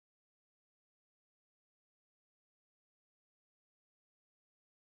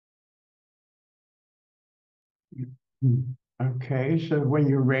Okay, so when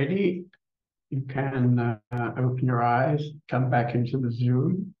you're ready, you can open your eyes, come back into the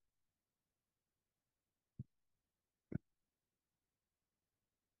Zoom.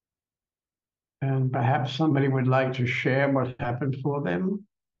 And perhaps somebody would like to share what happened for them.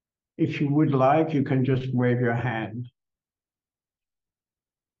 If you would like, you can just wave your hand.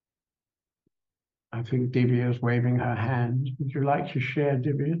 I think Divya is waving her hand. Would you like to share,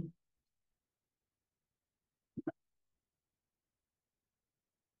 Divya?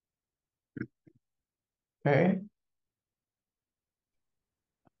 Okay.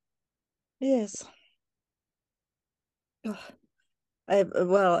 Yes. Well, I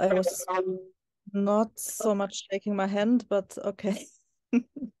was not so much shaking my hand, but okay.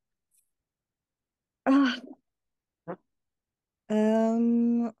 Ah,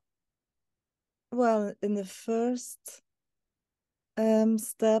 um, well, in the first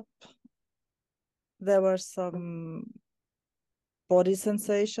step, there were some body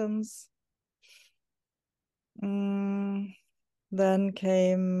sensations. Then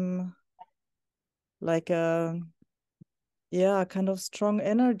came like a kind of strong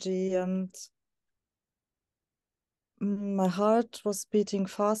energy, and my heart was beating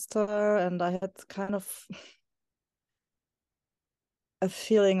faster, and I had kind of a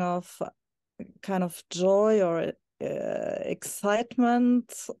feeling of kind of joy or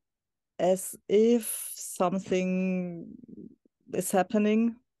excitement, as if something is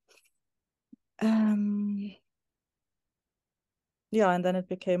happening. Yeah, and then it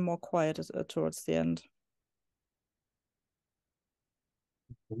became more quiet towards the end.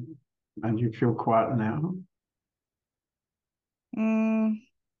 And you feel quiet now?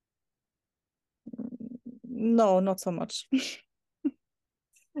 No, not so much.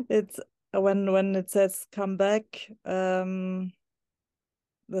 It's when it says come back, the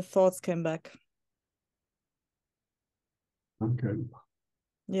thoughts came back. Okay.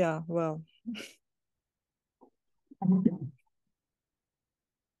 Yeah, well.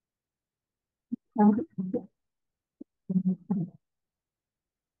 I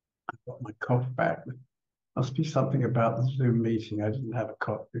got my cough back. Must be something about the Zoom meeting. I didn't have a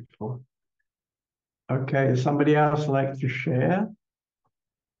cough before. Okay, somebody else like to share?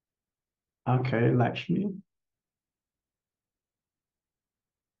 Okay, Lakshmi.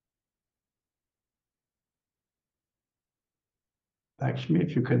 Lakshmi,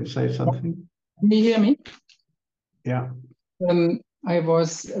 if you could say something. Can you hear me? Yeah. I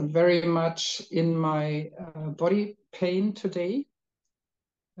was very much in my body pain today.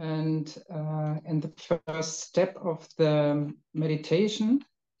 And in the first step of the meditation,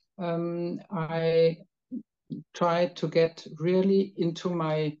 I tried to get really into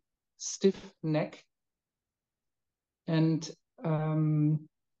my stiff neck. And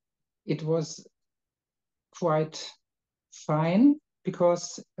it was quite fine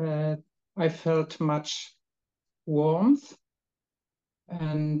because I felt much warmth,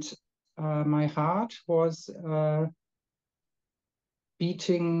 and my heart was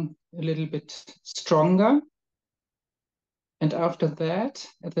beating a little bit stronger. And after that,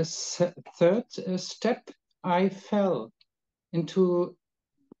 at the third step, I fell into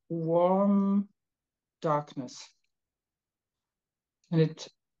warm darkness. And it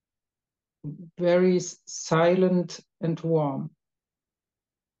very silent and warm.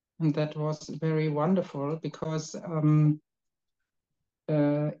 And that was very wonderful because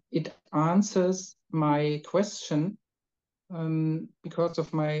it answers my question, because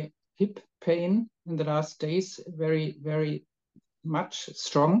of my hip pain in the last days, very, very much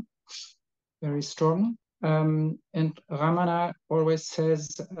strong, very strong. And Ramana always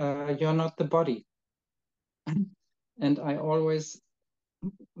says, you're not the body. And I always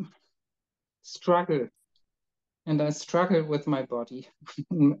struggle. And I struggle with my body,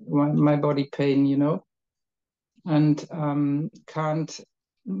 my body pain, you know, and can't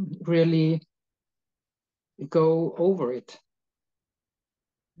really go over it.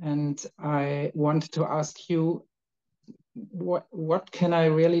 And I wanted to ask you, what can I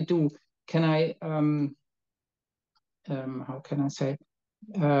really do? Can I, how can I say,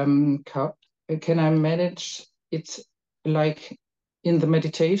 can I manage it like in the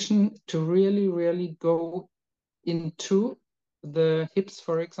meditation to really, really go into the hips,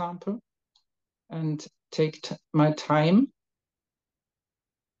 for example, and take my time?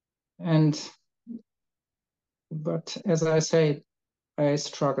 But as I say, I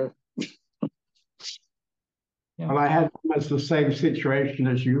struggle. Yeah. Well, I had almost the same situation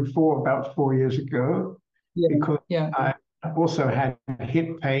as you about 4 years ago, because I also had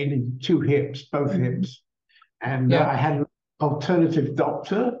hip pain in two hips, both hips. And I had an alternative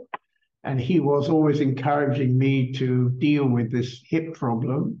doctor, and he was always encouraging me to deal with this hip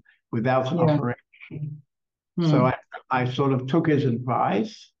problem without an operation. So I sort of took his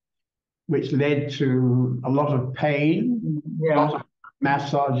advice, which led to a lot of pain, lots of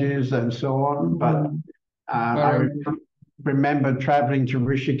massages and so on. But I remember traveling to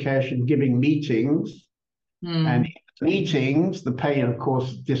Rishikesh and giving meetings. And in meetings, the pain, of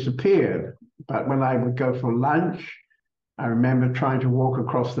course, disappeared. But when I would go for lunch, I remember trying to walk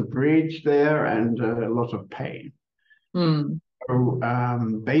across the bridge there and a lot of pain. So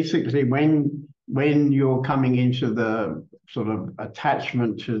basically, when you're coming into the sort of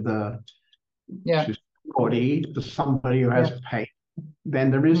attachment to the to body, to somebody who has pain,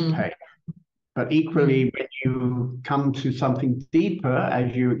 then there is pain. But equally, when you come to something deeper,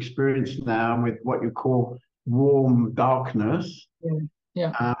 as you experience now with what you call warm darkness,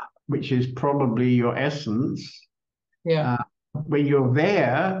 which is probably your essence, when you're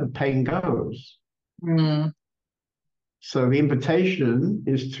there, the pain goes. So the invitation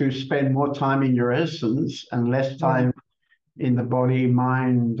is to spend more time in your essence and less time in the body,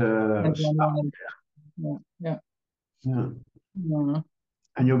 mind stuff.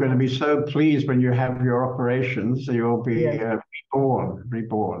 And you're going to be so pleased when you have your operations, so you'll be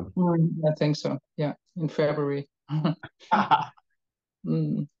reborn. I think so. Yeah, in February. But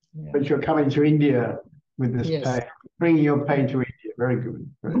you're coming to India with this pain, bringing your pain to India. Very good.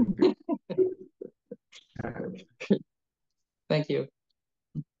 Very good. Thank you.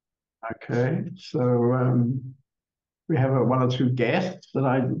 Okay, so we have one or two guests that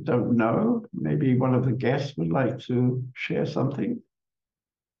I don't know. Maybe one of the guests would like to share something.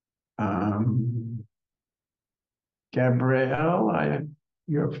 Gabrielle,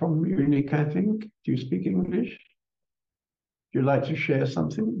 you're from Munich, I think. Do you speak English? Would you like to share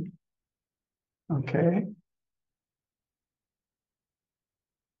something? Okay.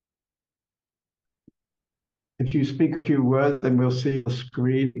 If you speak a few words, then we'll see the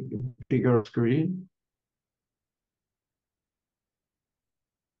screen, bigger screen.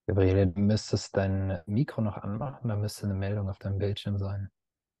 Gabriele, du müsstest dein Mikro noch anmachen, da müsste eine Meldung auf deinem Bildschirm sein.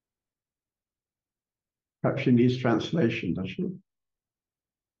 Perhaps she needs translation, does she?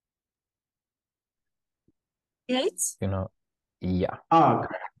 Jetzt? Genau. Ja. Ah,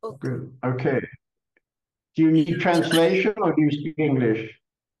 good. Okay. Do you need translation or do you speak English?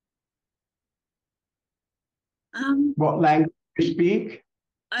 What language do you speak?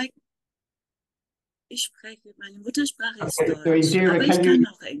 Ich spreche, meine Muttersprache ist Okay, Deutsch, so Indira, aber ich kann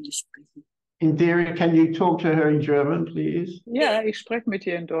auch Englisch sprechen. Indira, can you talk to her in German, please? Ja, ich spreche mit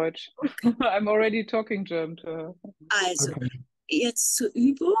ihr in Deutsch. I'm already talking German to her. Also, jetzt zur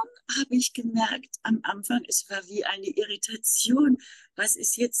Übung habe ich gemerkt, am Anfang, es war wie eine Irritation. Was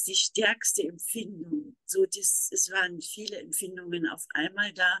ist jetzt die stärkste Empfindung? So, es waren viele Empfindungen auf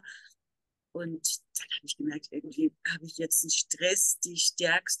einmal da. Und dann habe ich gemerkt, irgendwie habe ich jetzt einen Stress, die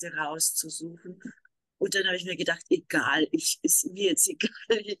stärkste rauszusuchen. Und dann habe ich mir gedacht, egal, ist mir jetzt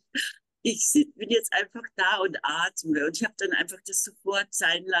egal. Ich bin jetzt einfach da und atme. Und ich habe dann einfach das sofort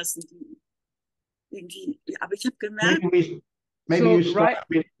sein lassen. Irgendwie, aber ich habe gemerkt. Maybe you start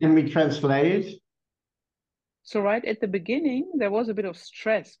and we translate. So right at the beginning, there was a bit of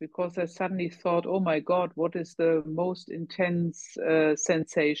stress because I suddenly thought, oh my God, what is the most intense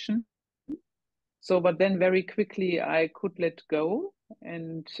sensation? So, but then very quickly I could let go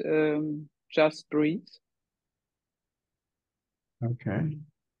and just breathe. Okay.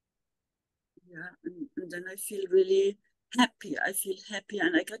 Yeah, and then I feel really happy. I feel happy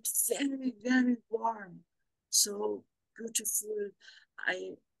and I got very, very warm. So beautiful.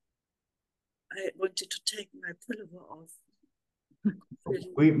 I wanted to take my pullover off.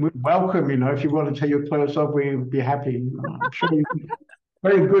 We welcome, if you want to take your clothes off, we'd be happy. I'm sure you're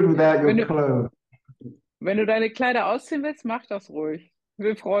very good without your clothes. Wenn du deine Kleider ausziehen willst, mach das ruhig.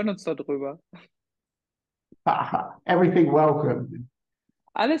 Wir freuen uns darüber. Everything welcome.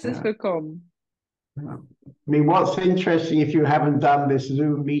 Alles ist willkommen. I mean, what's interesting, if you haven't done this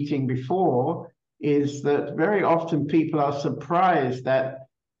Zoom meeting before, is that very often people are surprised at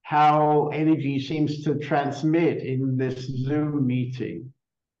how energy seems to transmit in this Zoom meeting.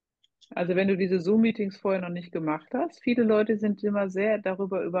 Also wenn du diese Zoom-Meetings vorher noch nicht gemacht hast, viele Leute sind immer sehr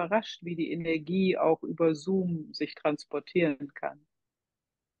darüber überrascht, wie die Energie auch über Zoom sich transportieren kann.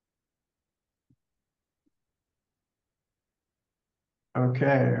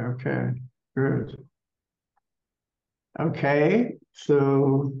 Okay, good. Okay,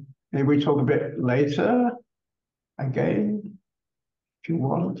 so maybe we talk a bit later again, if you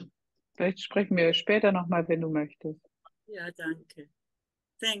want. Vielleicht sprechen wir später nochmal, wenn du möchtest. Ja, danke.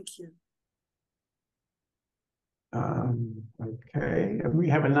 Thank you. Okay, and we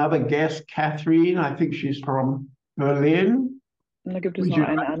have another guest, Catherine. I think she's from Berlin. Und da gibt es Would noch you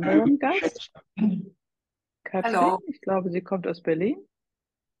einen like anderen to share Gast, something? Katrin. Hello. Ich glaube, sie kommt aus Berlin.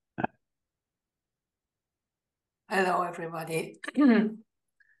 Hello, everybody.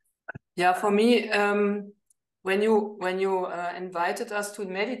 Yeah, for me, when you invited us to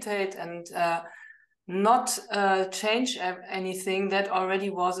meditate and not change anything, that already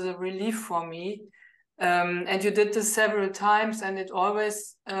was a relief for me. And you did this several times, and it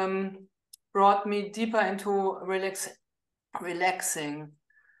always brought me deeper into relaxing.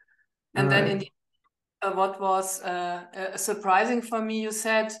 And then in the what was surprising for me, you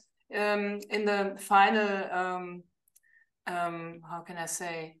said in the final, how can I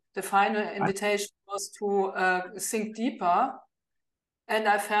say, the final invitation was to think deeper, and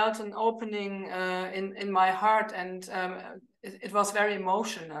I felt an opening in my heart, and it was very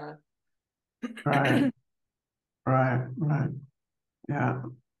emotional. Right, right, right. Yeah,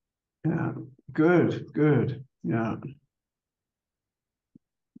 yeah. Good. Yeah.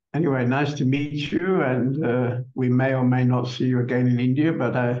 Anyway, nice to meet you, and we may or may not see you again in India,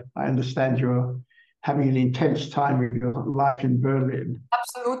 but I understand you're having an intense time with your life in Berlin.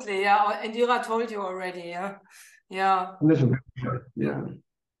 Absolutely, yeah. Indira told you already, yeah. Yeah. A little bit, yeah.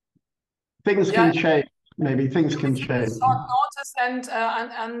 Things can change. Maybe things can change. It's not noticed and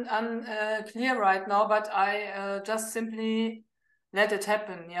unclear right now, but I just simply let it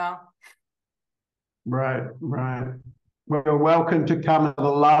happen, yeah. Right. Well, you're welcome to come at the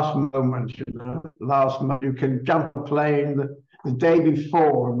last moment, you know. Last moment, you can jump a plane the day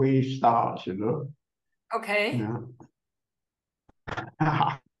before we start, you know. Okay.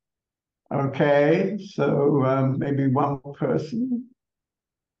 Yeah. Okay, so maybe one more person.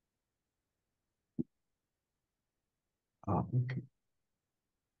 Oh, okay.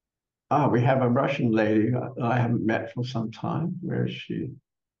 Oh, we have a Russian lady I haven't met for some time. Where is she?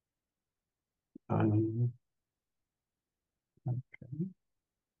 Okay.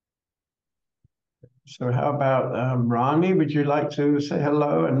 So how about Rani? Would you like to say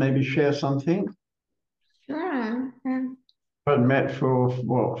hello and maybe share something? Sure. But met for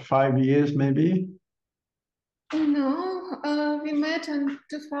what, 5 years maybe? No, we met in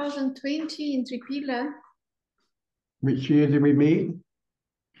 2020 in Tripila. Which year did we meet?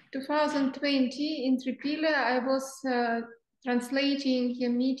 2020 in Tripila, I was translating a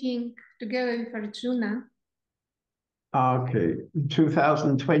meeting together with Arjuna. Okay,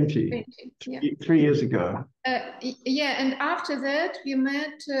 2020, yeah. 3 years ago. Yeah, and after that we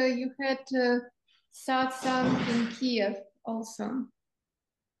met, you had satsang in Kiev also.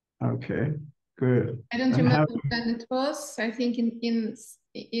 Okay, good. I don't And remember when it was, I think in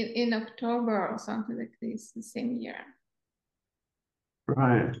October or something like this, the same year.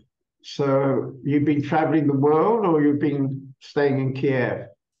 Right. So you've been traveling the world or you've been staying in Kiev?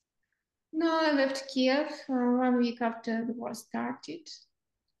 No, I left Kiev 1 week after the war started.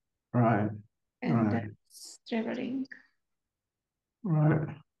 Right. And I was traveling. Right.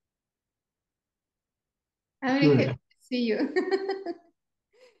 I'm really happy to see you.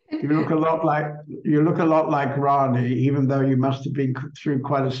 You look a lot like Rani, even though you must have been through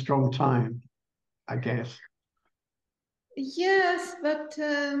quite a strong time, I guess. Yes, but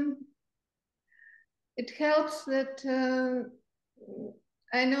it helps that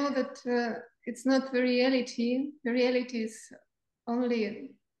I know that it's not the reality. The reality is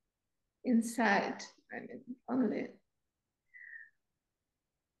only inside. I mean, only.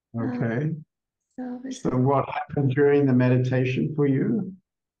 Okay. So what happened during the meditation for you?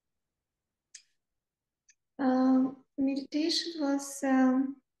 Meditation was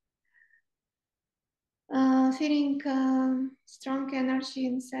feeling strong energy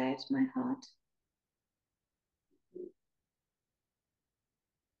inside my heart.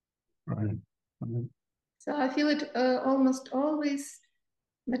 Right. So I feel it almost always,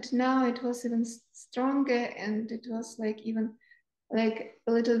 but now it was even stronger, and it was like even like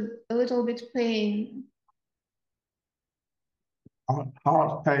a little bit pain.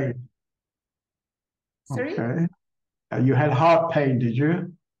 Heart pain. Sorry? Okay. You had heart pain, did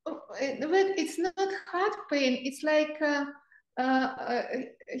you? Oh, but it's not heart pain. It's like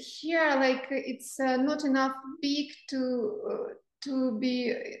here, like it's not enough big to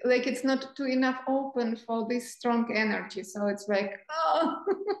be like it's not too enough open for this strong energy. So it's like oh.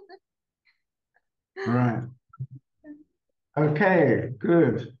 Right. Okay,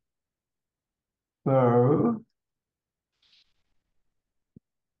 good. So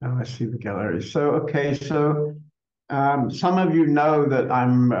now I see the gallery. So okay, so some of you know that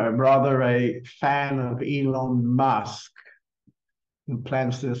I'm rather a fan of Elon Musk, who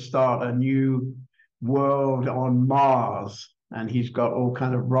plans to start a new world on Mars, and he's got all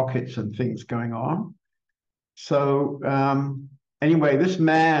kind of rockets and things going on. So anyway, this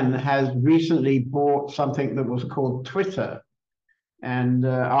man has recently bought something that was called Twitter. And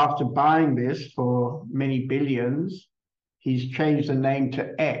after buying this for many billions, he's changed the name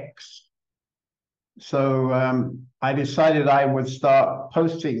to X. So I decided I would start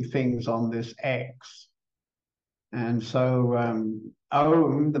posting things on this X. And so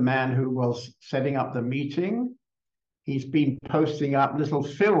Owen, the man who was setting up the meeting, he's been posting up little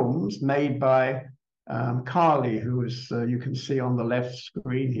films made by Carly, who is, you can see on the left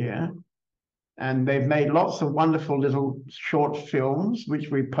screen here. And they've made lots of wonderful little short films, which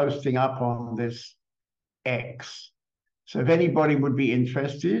we're posting up on this X. So if anybody would be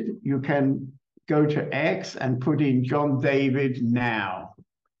interested, you can go to X and put in John David now,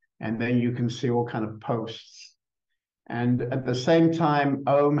 and then you can see all kind of posts. And at the same time,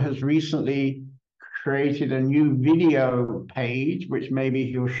 Ohm has recently created a new video page, which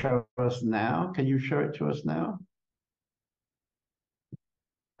maybe he'll show us now. Can you show it to us now?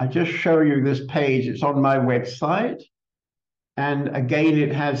 I just show you this page. It's on my website. And again,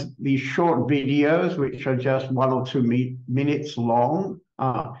 it has these short videos, which are just 1 or 2 minutes long.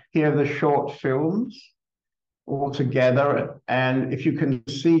 Here are the short films all together. And if you can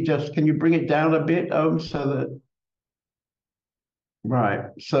see, just, can you bring it down a bit, so that, right.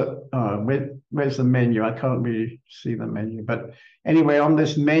 So where's the menu? I can't really see the menu. But anyway, on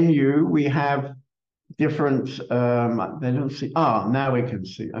this menu, we have different, they don't see, now we can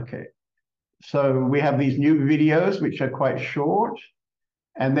see, okay. So we have these new videos, which are quite short.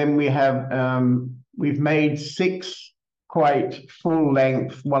 And then we have, we've made 6 quite full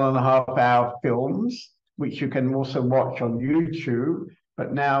length, 1.5 hour films, which you can also watch on YouTube.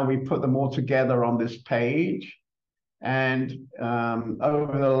 But now we put them all together on this page. And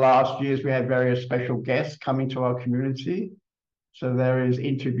over the last years, we had various special guests coming to our community. So there is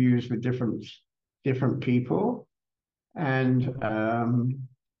interviews with different people. And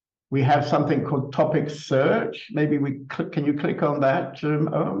we have something called topic search. Maybe can you click on that,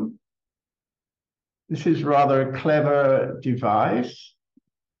 This is rather a clever device.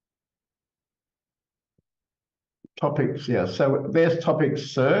 Topics, yeah. So there's topic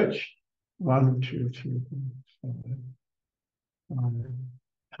search. 1, 2, 3, 4,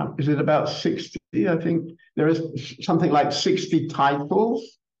 5. Is it about 60? I think there is something like 60 titles.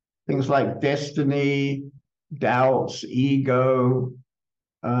 Things like destiny, doubts, ego,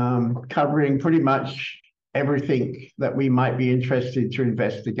 covering pretty much everything that we might be interested to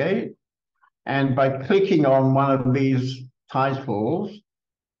investigate. And by clicking on one of these titles,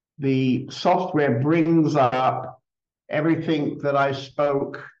 the software brings up everything that I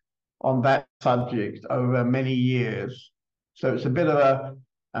spoke on that subject over many years. So it's a bit of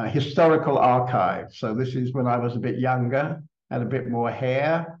a historical archive. So this is when I was a bit younger, had a bit more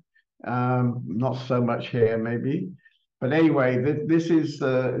hair, not so much hair maybe. But anyway, this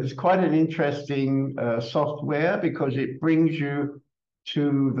is quite an interesting software because it brings you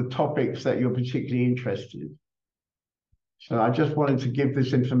to the topics that you're particularly interested in. So I just wanted to give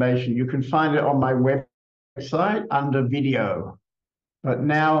this information. You can find it on my website under video. But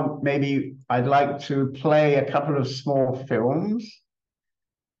now maybe I'd like to play a couple of small films.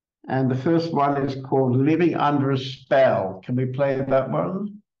 And the first one is called Living Under a Spell. Can we play that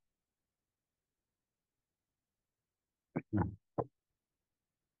one?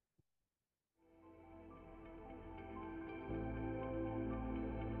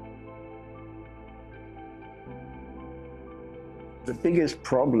 The biggest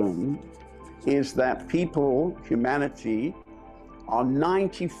problem is that people, humanity, are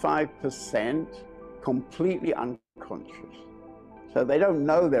 95% completely unconscious. So they don't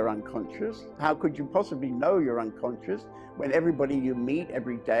know they're unconscious. How could you possibly know you're unconscious when everybody you meet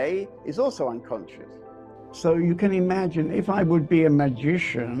every day is also unconscious? So you can imagine if I would be a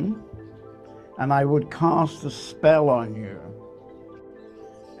magician and I would cast a spell on you,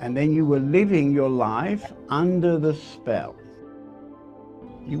 and then you were living your life under the spell.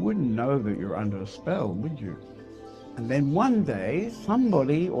 You wouldn't know that you're under a spell, would you? And then one day,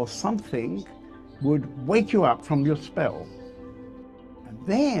 somebody or something would wake you up from your spell. And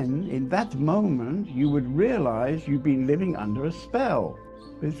then, in that moment, you would realize you've been living under a spell.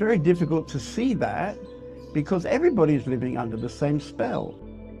 It's very difficult to see that because everybody's living under the same spell.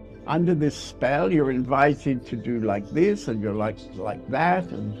 Under this spell, you're invited to do like this, and you're like that,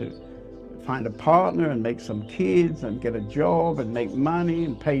 and to find a partner and make some kids and get a job and make money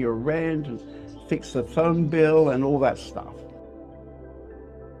and pay your rent and fix the phone bill and all that stuff.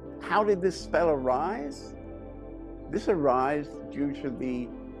 How did this spell arise? This arose due to the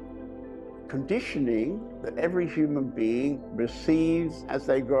conditioning that every human being receives as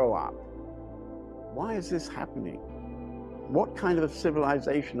they grow up. Why is this happening? What kind of a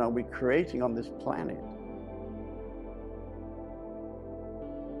civilization are we creating on this planet?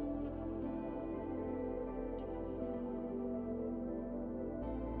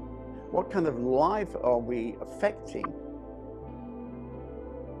 What kind of life are we affecting?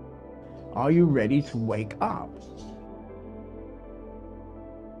 Are you ready to wake up?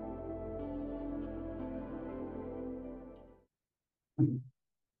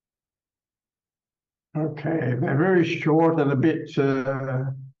 Okay, they're very short and a bit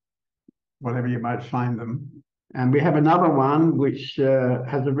whatever you might find them. And we have another one which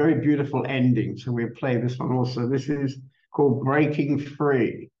has a very beautiful ending. So we'll play this one also. This is called Breaking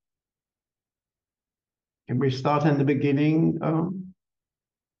Free. Can we start in the beginning?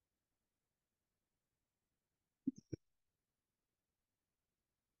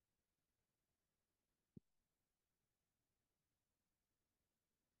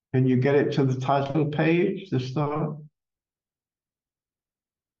 Can you get it to the title page to start?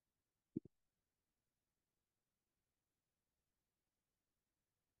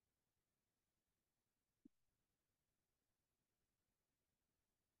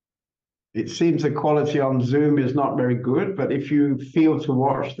 It seems the quality on Zoom is not very good, but if you feel to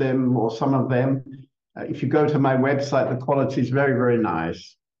watch them or some of them, if you go to my website, the quality is very, very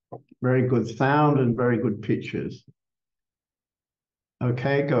nice. Very good sound and very good pictures.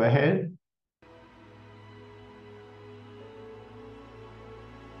 Okay, go ahead.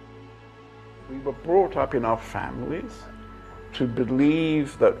 We were brought up in our families to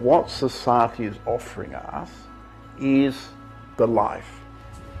believe that what society is offering us is the life.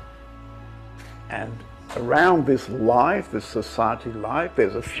 And around this life, this society life,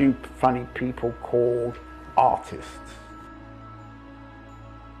 there's a few funny people called artists.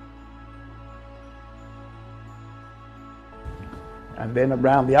 And then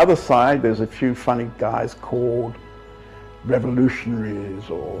around the other side, there's a few funny guys called revolutionaries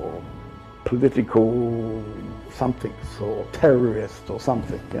or political somethings or terrorists or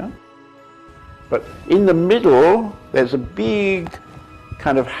something, yeah? But in the middle, there's a big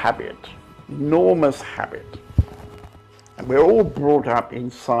kind of habit, enormous habit. And we're all brought up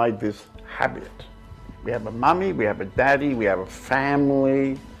inside this habit. We have a mummy, we have a daddy, we have a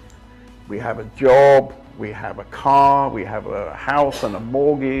family, we have a job, we have a car, we have a house and a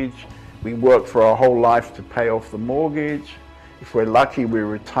mortgage. We work for our whole life to pay off the mortgage. If we're lucky, we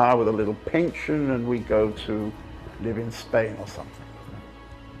retire with a little pension and we go to live in Spain or something.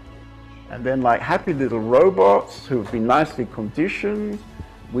 And then like happy little robots who have been nicely conditioned,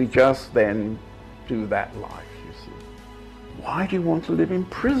 we just then do that life, you see. Why do you want to live in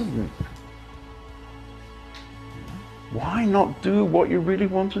prison? Why not do what you really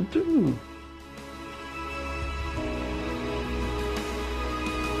want to do?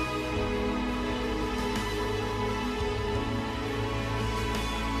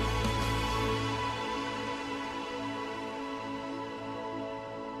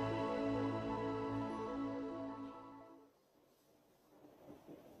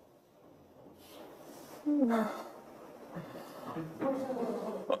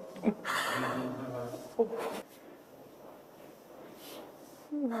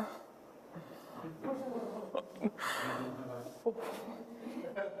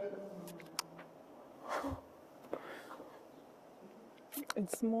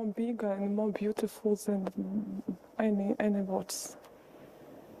 It's more bigger and more beautiful than any words.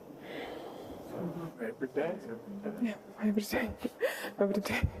 Every day? Yeah, every day. Every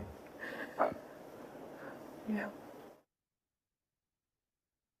day. Yeah.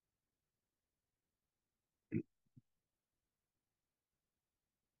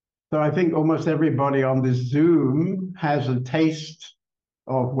 So I think almost everybody on this Zoom has a taste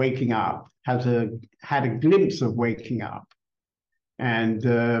of waking up, had a glimpse of waking up. And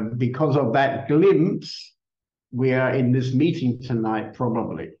because of that glimpse, we are in this meeting tonight,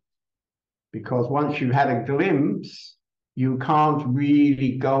 probably. Because once you've had a glimpse, you can't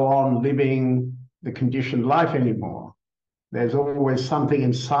really go on living the conditioned life anymore. There's always something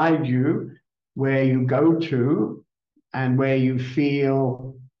inside you where you go to and where you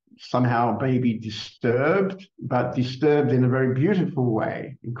feel somehow maybe disturbed, but disturbed in a very beautiful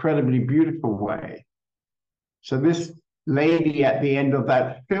way, incredibly beautiful way. So this lady at the end of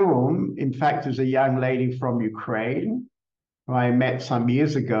that film, in fact, is a young lady from Ukraine who I met some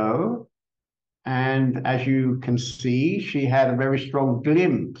years ago. And as you can see, she had a very strong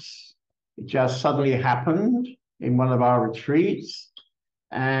glimpse. It just suddenly happened in one of our retreats.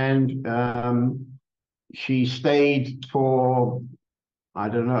 And she stayed for I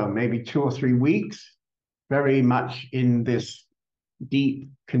don't know, maybe 2 or 3 weeks, very much in this deep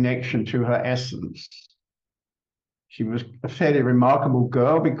connection to her essence. She was a fairly remarkable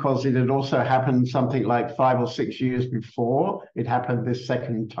girl because it had also happened something like 5 or 6 years before. It happened this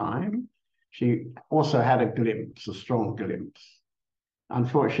second time. She also had a glimpse, a strong glimpse.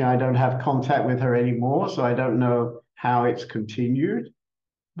 Unfortunately, I don't have contact with her anymore, so I don't know how it's continued.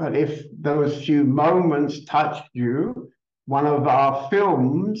 But if those few moments touched you, one of our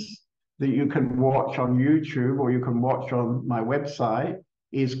films that you can watch on YouTube or you can watch on my website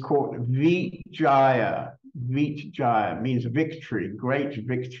is called Vijaya. Vijaya means victory, great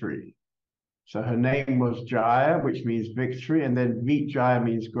victory. So her name was Jaya, which means victory, and then Vijaya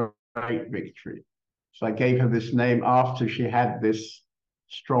means great victory. So I gave her this name after she had this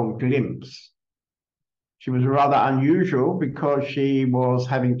strong glimpse. She was rather unusual because she was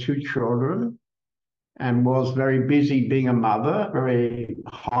having 2 children and was very busy being a mother, very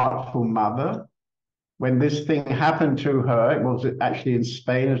heartful mother. When this thing happened to her, it was actually in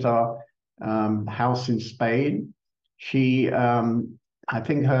Spain, at our house in Spain. She, I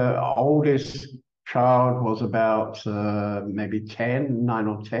think her oldest child was about maybe 9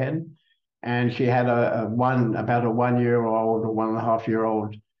 or 10. And she had about a 1-year-old or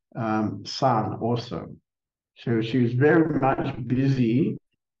 1.5-year-old son also. So she was very much busy.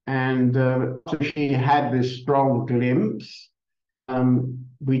 And so she had this strong glimpse.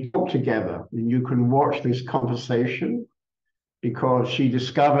 We talked together, and you can watch this conversation, because she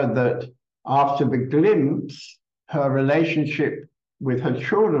discovered that after the glimpse, her relationship with her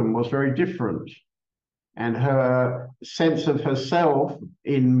children was very different. And her sense of herself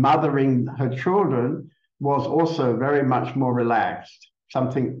in mothering her children was also very much more relaxed.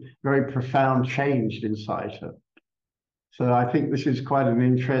 Something very profound changed inside her. So I think this is quite an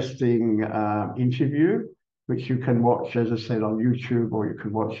interesting interview, which you can watch, as I said, on YouTube, or you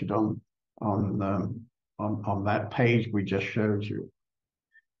can watch it on that page we just showed you.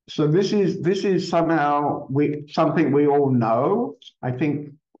 So this is somehow something we all know. I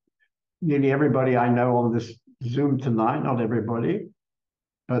think nearly everybody I know on this Zoom tonight, not everybody,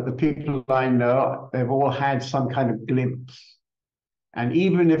 but the people I know, they've all had some kind of glimpse. And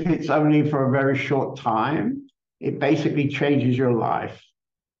even if it's only for a very short time, it basically changes your life,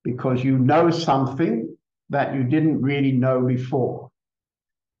 because you know something that you didn't really know before.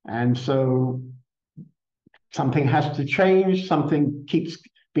 And so something has to change, something keeps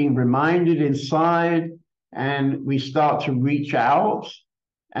being reminded inside, and we start to reach out,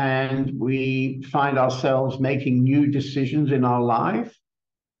 and we find ourselves making new decisions in our life.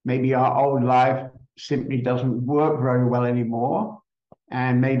 Maybe our old life simply doesn't work very well anymore.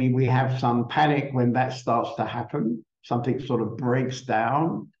 And maybe we have some panic when that starts to happen. Something sort of breaks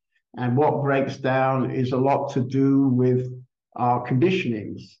down. And what breaks down is a lot to do with our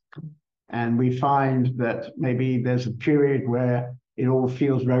conditionings. And we find that maybe there's a period where it all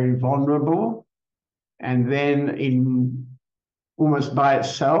feels very vulnerable. And then almost by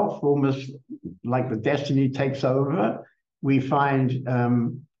itself, almost like the destiny takes over, we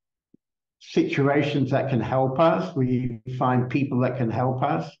find situations that can help us. We find people that can help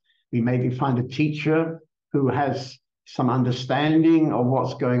us. We maybe find a teacher who has some understanding of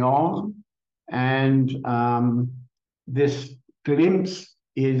what's going on. And this glimpse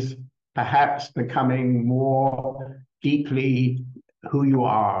is perhaps becoming more deeply who you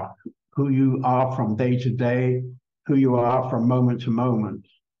are from day to day, who you are from moment to moment.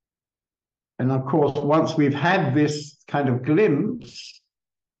 And of course, once we've had this kind of glimpse,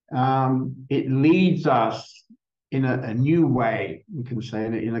 it leads us in a new way, we can say,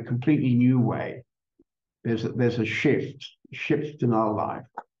 in a completely new way. There's a shift in our life.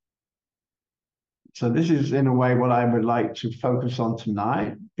 So this is, in a way, what I would like to focus on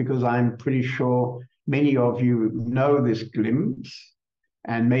tonight, because I'm pretty sure many of you know this glimpse,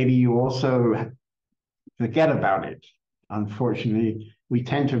 and maybe you also forget about it. Unfortunately, we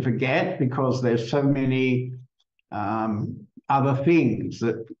tend to forget because there's so many other things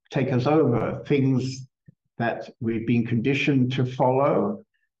that take us over, things that we've been conditioned to follow,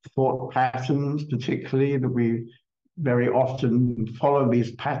 thought patterns particularly, that we very often follow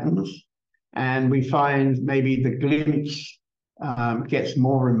these patterns. And we find maybe the glimpse gets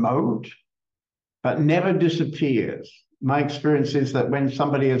more remote, but never disappears. My experience is that when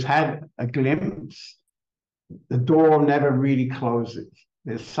somebody has had a glimpse, the door never really closes.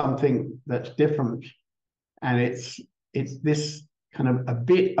 There's something that's different. And it's this kind of a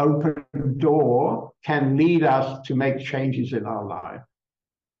bit open door can lead us to make changes in our life.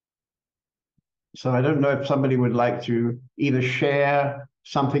 So I don't know if somebody would like to either share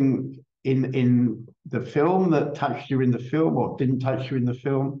something in the film that touched you in the film or didn't touch you in the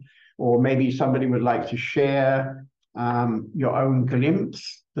film, or maybe somebody would like to share your own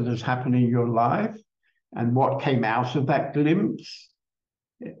glimpse that has happened in your life and what came out of that glimpse,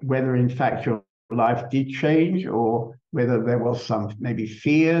 whether in fact your life did change or whether there was some maybe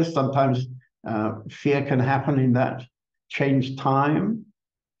fear. Sometimes fear can happen in that changed time.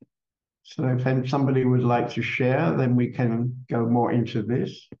 So if somebody would like to share, then we can go more into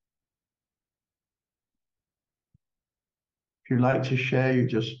this. If you'd like to share, you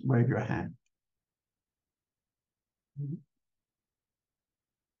just wave your hand.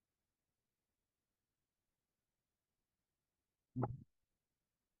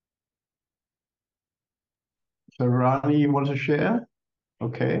 So Rani, you want to share?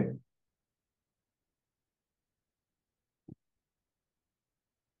 Okay.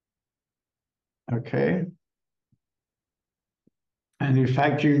 Okay. And in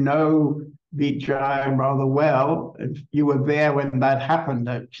fact, you know Vijay rather well. You were there when that happened,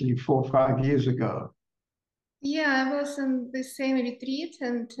 actually, 4 or 5 years ago. Yeah, I was on the same retreat,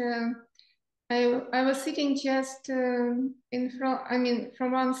 and I was sitting just in front. I mean,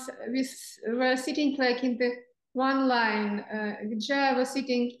 from one, we were sitting like in the one line. Vijay was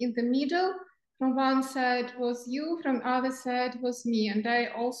sitting in the middle. From one side was you, from other side was me, and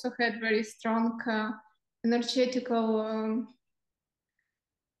I also had very strong energetical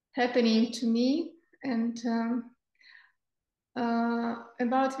happening to me. And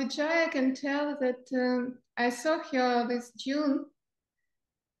about Vijay, I can tell that I saw her this July,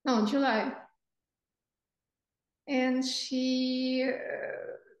 and she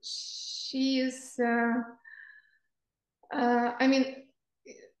is. I mean,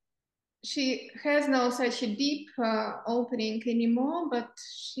 she has no such a deep opening anymore, but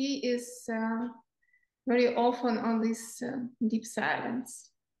she is very often on this deep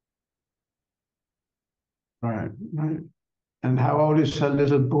silence. Right, right. And how old is her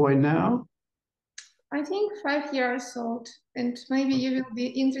little boy now? I think 5 years old. And maybe you will be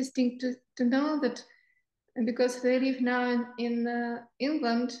interesting to know that because they live now in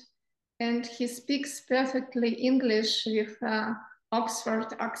England, and he speaks perfectly English with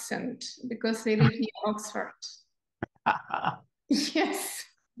Oxford accent because they live near Oxford. Yes.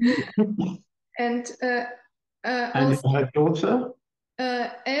 And also, her daughter?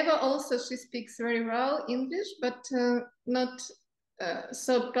 Eva also, she speaks very well English, but not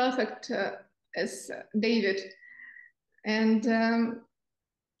so perfect as David. And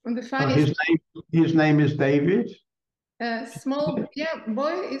the funny his name is David? Small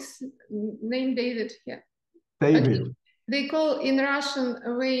boy is named David. Yeah, David. They call in Russian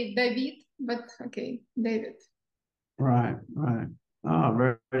way David, but okay, David. Right, right. Oh,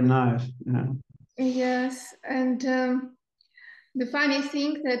 very, very nice. Yeah. Yes, and the funny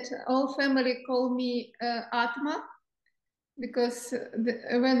thing that all family call me Atma, because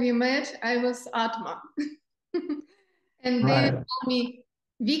when we met, I was Atma, and they call me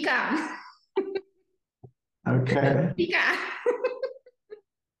Vika. Okay. Vika.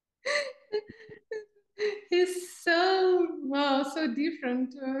 He's so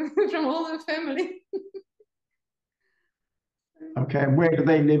different from all the family. Okay, where do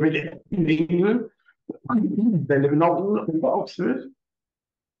they live in England? They live in Oxford?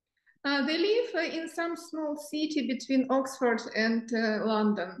 They live in some small city between Oxford and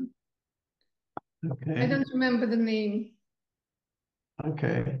London. Okay. I don't remember the name.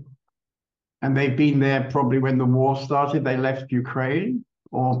 Okay. And they've been there probably when the war started. They left Ukraine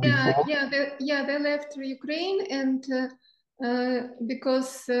or before? They left Ukraine, and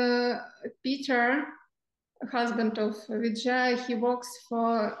because Peter, husband of Vijay, he works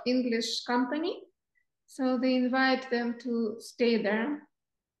for English company, so they invite them to stay there.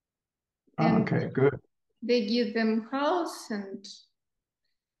 And okay, good. They give them house, and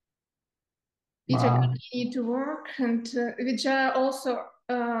Peter continued to work, and Vijay also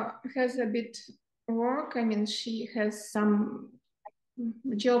has a bit work. I mean, she has some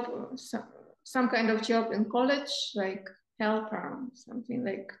job, some kind of job in college, like helper, something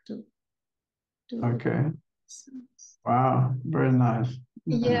like to okay. Wow, very nice.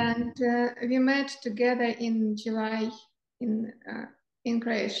 Yeah, and we met together in July in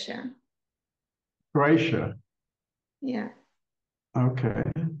Croatia. Croatia? Yeah. Okay,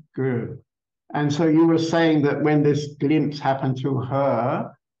 good. And so you were saying that when this glimpse happened to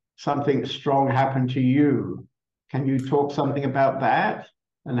her, something strong happened to you. Can you talk something about that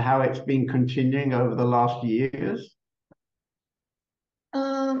and how it's been continuing over the last years?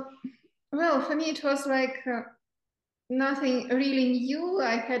 Well, for me, it was like nothing really new.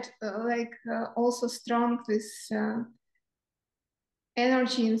 I had also strong this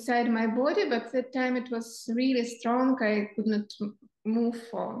energy inside my body, but that time it was really strong. I could not move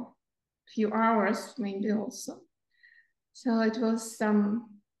for a few hours, maybe also. So it was some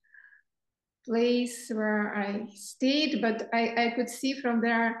place where I stayed, but I could see from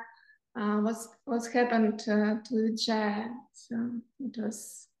there what's happened to Jaya. So it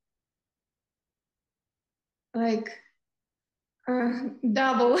was like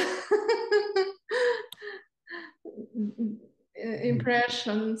double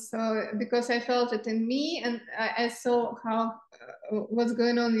impression. So because I felt it in me, and I saw how what's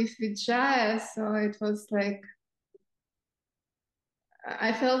going on with Vijaya. So it was like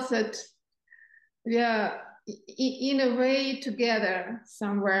I felt that we are in a way together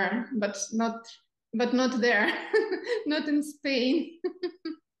somewhere, but not there, not in Spain.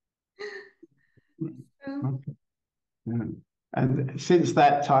 So, Yeah. And since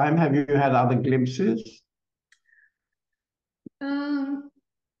that time, have you had other glimpses?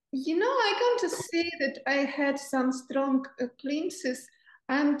 you know, I can't say that I had some strong glimpses.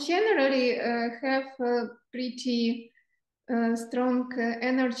 I'm generally have a pretty strong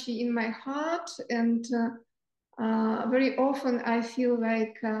energy in my heart, and very often I feel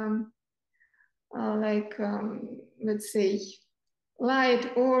like let's say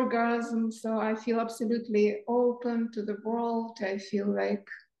light orgasm. So I feel absolutely open to the world. I feel like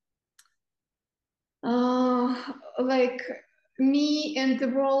me and the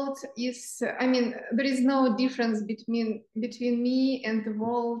world is, I mean, there is no difference between me and the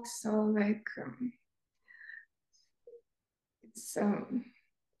world. So like it's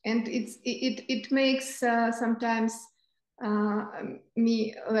and it makes sometimes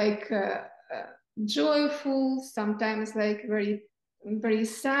me like joyful, sometimes like very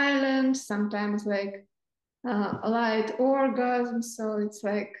silent, sometimes like light orgasm. So it's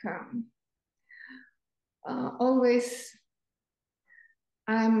like always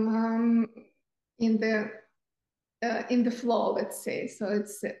I'm in the flow, let's say. So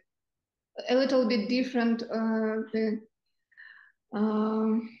it's a little bit different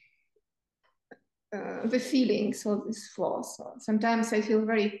the feelings of this flow. So sometimes I feel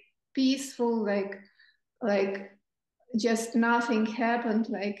very peaceful, like just nothing happened,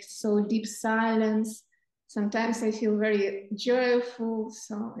 like so deep silence. Sometimes I feel very joyful.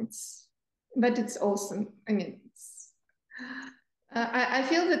 So but it's awesome. I mean, I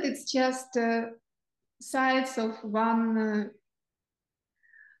feel that it's just sides of one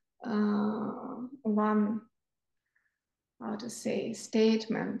how to say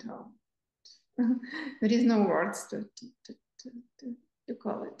statement, or there is no words to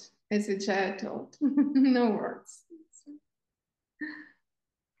call it, as Vijaya told. No words.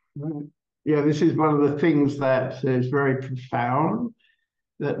 Right. Yeah, this is one of the things that is very profound,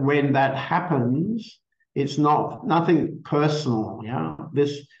 that when that happens, it's nothing personal. Yeah, this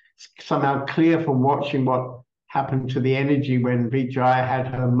is somehow clear from watching what happened to the energy when Vijaya had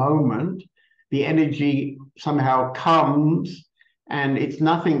her moment. The energy somehow comes, and it's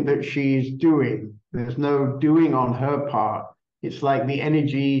nothing that she's doing. There's no doing on her part. It's like the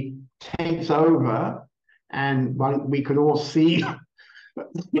energy takes over, and we could all see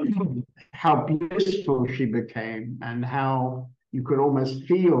how blissful she became, and how you could almost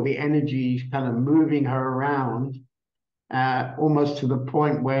feel the energy kind of moving her around, almost to the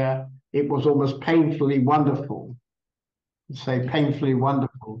point where it was almost painfully wonderful. Say painfully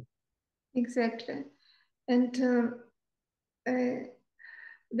wonderful. Exactly. And there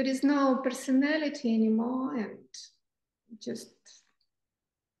is no personality anymore, and just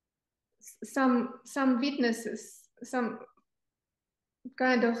some witnesses, some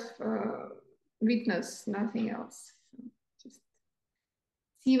kind of witness, nothing else. Just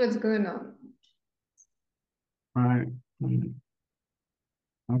see what's going on. Right.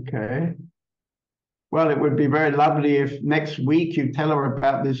 Okay. Well, it would be very lovely if next week you tell her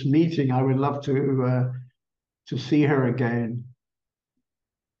about this meeting. I would love to see her again.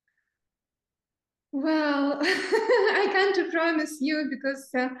 Well, I can't promise you, because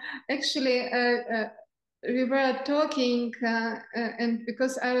actually we were talking, and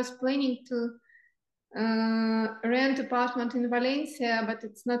because I was planning to rent apartment in Valencia, but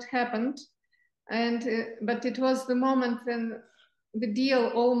it's not happened. And but it was the moment when the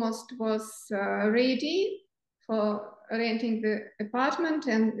deal almost was ready for renting the apartment,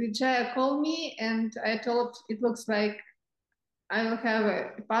 and Vijaya called me, and I told it looks like I will have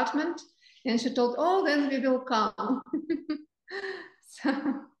an apartment, and she told, "Oh, then we will come." So,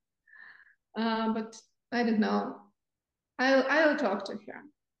 but I don't know. I'll talk to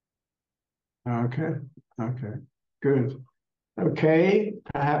her. Okay. Okay. Good. Okay.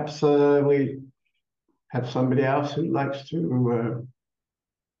 Perhaps we have somebody else who likes to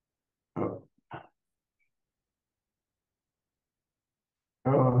Oh. Oh,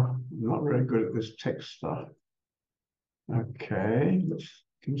 I'm not very good at this text stuff. Okay,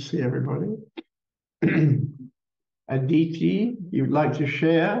 can you see everybody? Aditi, you'd like to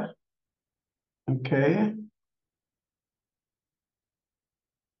share? Okay.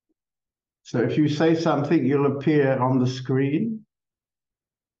 So if you say something, you'll appear on the screen.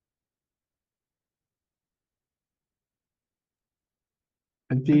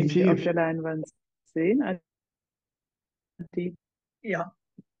 Aditi, auf der Leinwand sehen. Aditi. Ja.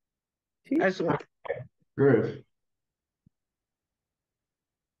 Also. Good.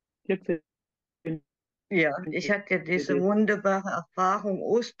 Jetzt. Ja, ich hatte diese wunderbare Erfahrung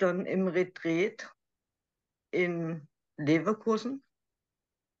Ostern im Retreat in Leverkusen.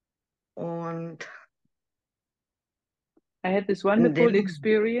 Und I had this wonderful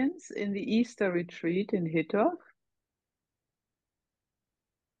experience in the Easter retreat in Hittorf.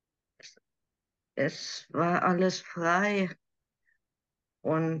 Es war alles frei.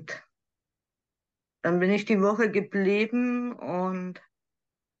 Und dann bin ich die Woche geblieben und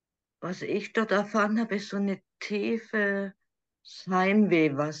was ich dort erfahren habe, ist so eine tiefe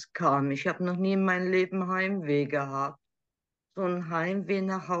Heimweh, was kam. Ich habe noch nie in meinem Leben Heimweh gehabt. So ein Heimweh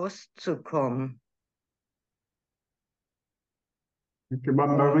nach Haus zu kommen.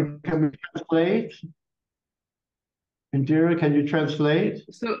 One moment, can we translate? Indira, can you translate?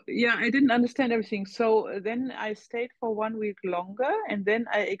 So, yeah, I didn't understand everything. So then I stayed for 1 week longer and then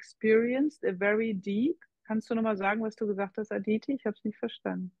I experienced a very deep. Kannst du nochmal sagen, was du gesagt hast, Aditi? Ich habe es nicht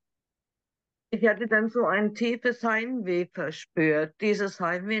verstanden. Ich hatte dann so ein tiefes Heimweh verspürt, dieses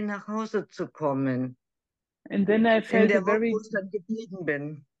Heimweh nach Hause zu kommen. And then I felt in der Woche, wo ich dann geblieben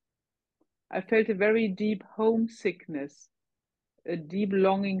bin. I felt a very deep homesickness, a deep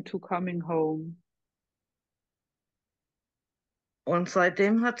longing to coming home. Und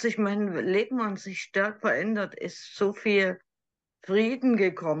seitdem hat sich mein Leben an sich stark verändert, ist so viel Frieden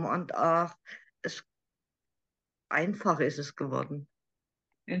gekommen und auch einfach ist es geworden.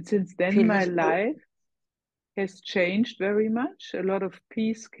 And since then my life has changed very much. A lot of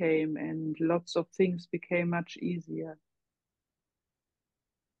peace came and lots of things became much easier.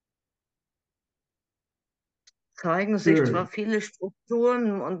 Zeigen sich zwar viele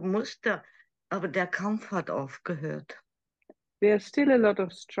Strukturen und Muster, aber der Kampf hat aufgehört. There are still a lot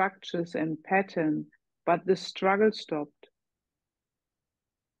of structures and pattern, but the struggle stopped.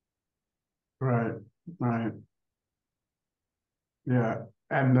 Right, right. Yeah,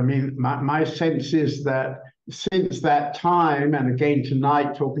 and I mean, my sense is that since that time, and again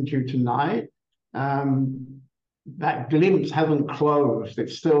tonight, talking to you tonight, that glimpse hasn't closed.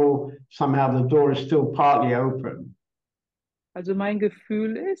 It's still, somehow the door is still partly open. Also mein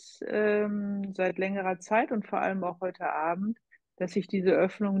Gefühl ist seit längerer Zeit und vor allem auch heute Abend, dass sich diese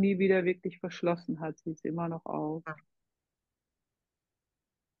Öffnung nie wieder wirklich verschlossen hat. Sie ist immer noch auf.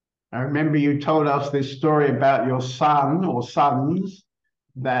 I remember you told us this story about your son or sons,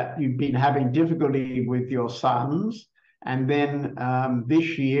 that you've been having difficulty with your sons. And then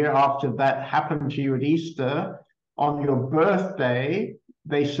this year, after that happened to you at Easter, on your birthday,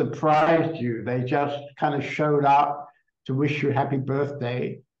 they surprised you. They just kind of showed up to wish you a happy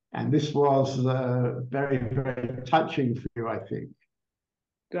birthday. And this was very, very touching for you, I think.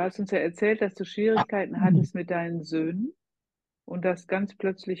 Du hast uns ja erzählt, dass du Schwierigkeiten hattest mit deinen Söhnen und dass ganz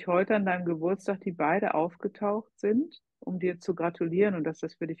plötzlich heute an deinem Geburtstag die beide aufgetaucht sind, um dir zu gratulieren und dass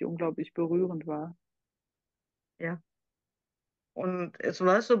das für dich unglaublich berührend war. Ja. Und es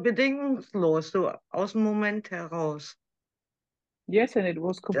war so bedingungslos, so aus dem Moment heraus. Yes, and it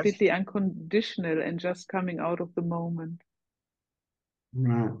was completely unconditional and just coming out of the moment.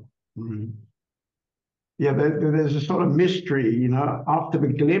 Right. Mm-hmm. Yeah, there's a sort of mystery, you know, after the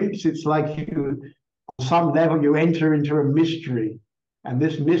glimpse, it's like you, on some level, you enter into a mystery. And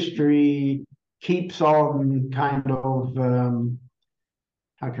this mystery keeps on kind of,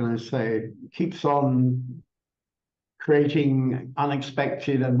 how can I say, keeps on creating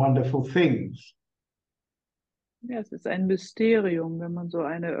unexpected and wonderful things. Ja, es ist ein Mysterium. Wenn man so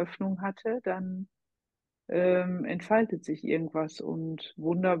eine Öffnung hatte, dann entfaltet sich irgendwas und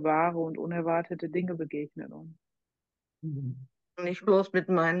wunderbare und unerwartete Dinge begegnen uns. Nicht bloß mit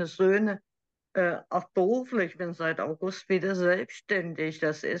meinen Söhnen, auch beruflich. Ich bin seit August wieder selbstständig.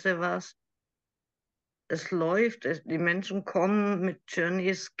 Das ist ja was. Es läuft, die Menschen kommen mit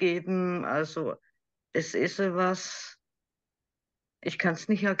Journeys geben. Also es ist ja was. Ich kann es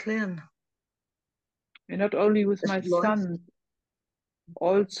nicht erklären. And not only with my son,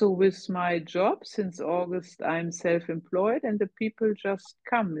 also with my job. Since August, I'm self-employed, and the people just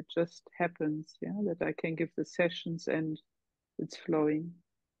come. It just happens, yeah, that I can give the sessions and it's flowing.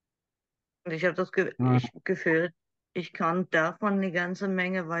 Und ich habe das Gefühl, ich kann davon eine ganze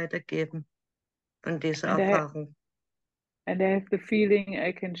Menge weitergeben, von dieser Erfahrung. And I have the feeling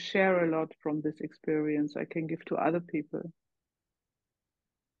I can share a lot from this experience. I can give to other people.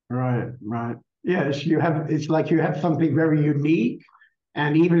 Right, right. Yes, it's like you have something very unique.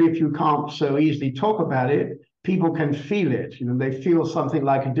 And even if you can't so easily talk about it, people can feel it. You know, they feel something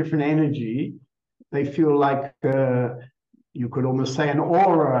like a different energy. They feel like you could almost say an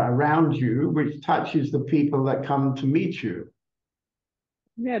aura around you, which touches the people that come to meet you.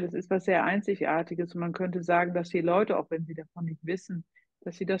 Ja, das ist was sehr Einzigartiges. Und man könnte sagen, dass die Leute, auch wenn sie davon nicht wissen,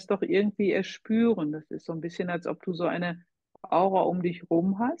 dass sie das doch irgendwie erspüren. Das ist so ein bisschen, als ob du so eine Aura um dich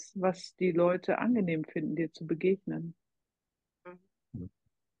rum hast, was die Leute angenehm finden, dir zu begegnen.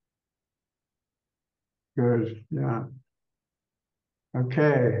 Good, yeah.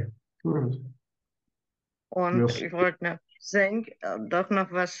 Okay, good. Und ich wollte doch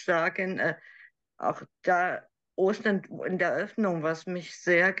noch was sagen. Auch da Ostern in der Öffnung, was mich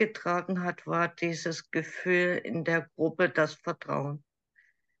sehr getragen hat, war dieses Gefühl in der Gruppe, das Vertrauen.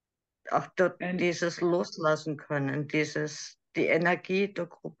 Auch dort dieses Loslassen können, die Energie der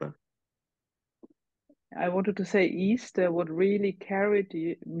Gruppe. I wanted to say Easter, what really carried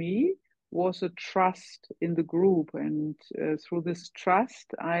me was a trust in the group. And through this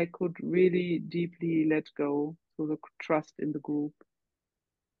trust, I could really deeply let go, through the trust in the group.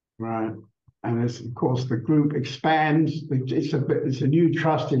 Right. And as, of course, the group expands. It's a new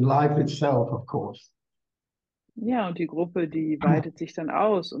trust in life itself, of course. Ja, und die Gruppe, die weitet sich dann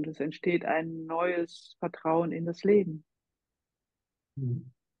aus und es entsteht ein neues Vertrauen in das Leben.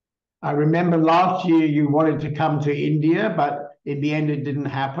 I remember last year you wanted to come to India, but in the end it didn't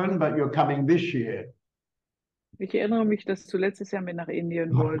happen, but you're coming this year. Ich erinnere mich, dass du letztes Jahr mit nach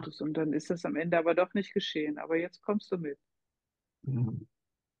Indien wolltest und dann ist das am Ende aber doch nicht geschehen. Aber jetzt kommst du mit.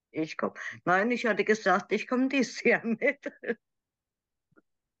 Nein, ich hatte gesagt, ich komme dieses Jahr mit.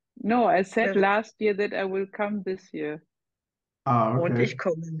 No, I said last year that I will come this year. Oh, okay. Und ich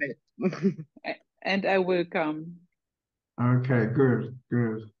komme mit. And I will come. Okay, good,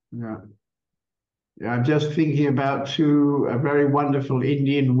 good. Yeah. Yeah, I'm just thinking about two very wonderful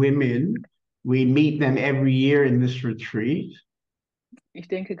Indian women. We meet them every year in this retreat. Ich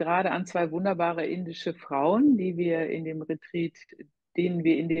denke gerade an zwei wunderbare indische Frauen, denen wir in dem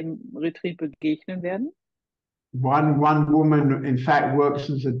Retreat begegnen werden. One woman, in fact, works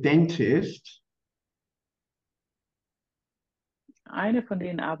as a dentist. Eine von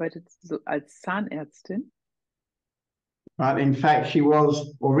denen arbeitet so als Zahnärztin. But in fact, she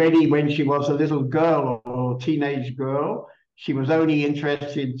was already, when she was a little girl or teenage girl, she was only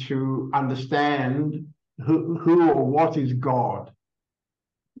interested to understand who or what is God.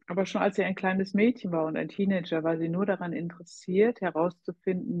 Aber schon als sie ein kleines Mädchen war und ein Teenager, war sie nur daran interessiert,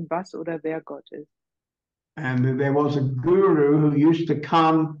 herauszufinden, was oder wer Gott ist. And there was a guru who used to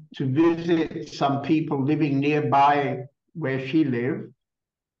come to visit some people living nearby where she lived.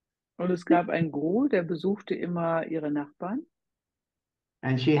 Und es gab einen Guru, der besuchte immer ihre Nachbarn.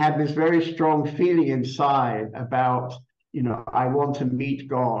 And she had this very strong feeling inside about, you know, I want to meet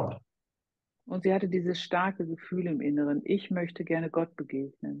God. Und sie hatte dieses starke Gefühl im Inneren, ich möchte gerne Gott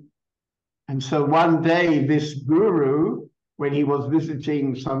begegnen. And so one day this guru, when he was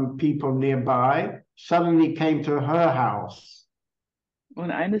visiting some people nearby, suddenly came to her house.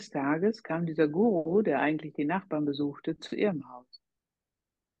 Und eines Tages kam dieser Guru, der eigentlich die Nachbarn besuchte, zu ihrem Haus.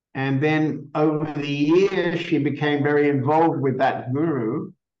 And then over the years, she became very involved with that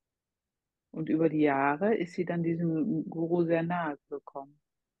guru. Und über die Jahre ist sie dann diesem Guru sehr nahe gekommen.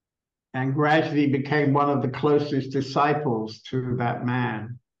 And gradually became one of the closest disciples to that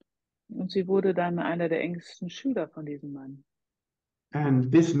man. Und sie wurde dann einer der engsten Schüler von diesem Mann.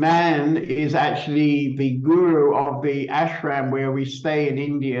 And this man is actually the guru of the ashram where we stay in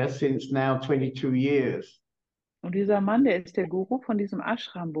India since now 22 years. Und dieser Mann, der ist der Guru von diesem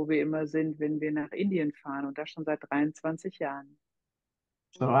Ashram, wo wir immer sind, wenn wir nach Indien fahren, und das schon seit 23 Jahren.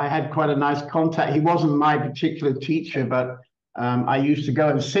 So I had quite a nice contact. He wasn't my particular teacher, but I used to go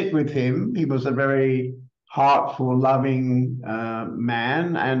and sit with him. He was a very heartful, loving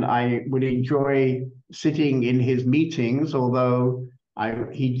man, and I would enjoy sitting in his meetings, although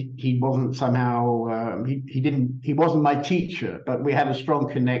he wasn't somehow he wasn't my teacher, but we had a strong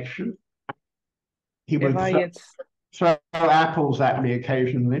connection. He would throw apples at me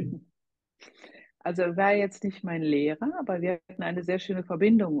occasionally. Also er war jetzt nicht mein Lehrer, aber wir hatten eine sehr schöne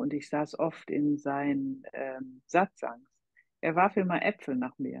Verbindung und ich saß oft in seinen Satzangs. Er warf immer Äpfel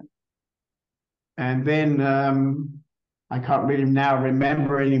nach mir. And then I can't really now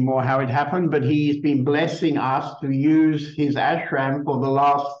remember anymore how it happened, but he's been blessing us to use his ashram for the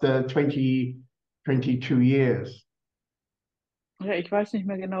last 22 years. Ja, ich weiß nicht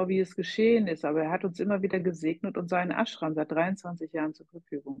mehr genau, wie es geschehen ist, aber er hat uns immer wieder gesegnet und seinen Ashram seit 23 Jahren zur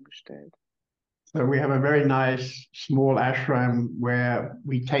Verfügung gestellt. So we have a very nice small ashram where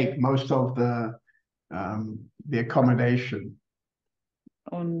we take most of the accommodation.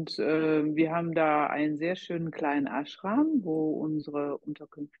 Und wir haben da einen sehr schönen kleinen Ashram, wo unsere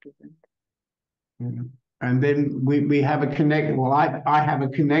Unterkünfte sind. And then we have a connection. Well, I have a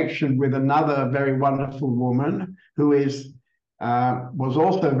connection with another very wonderful woman who is was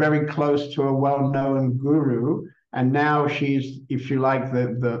also very close to a well-known guru, and now she's, if you like,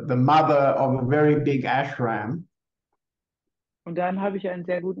 the mother of a very big ashram. Und dann habe ich einen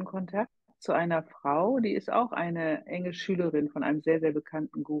sehr guten Kontakt zu einer Frau, die ist auch eine enge Schülerin von einem sehr, sehr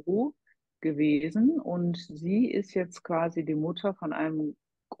bekannten Guru gewesen. Und sie ist jetzt quasi die Mutter von einem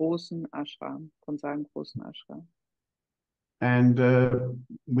großen Ashram, von seinem großen Ashram. And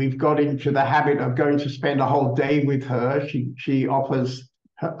we've got into the habit of going to spend a whole day with her. She offers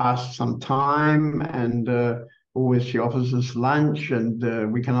us some time, and always she offers us lunch, and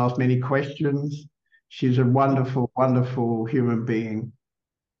we can ask many questions. She's a wonderful, wonderful human being.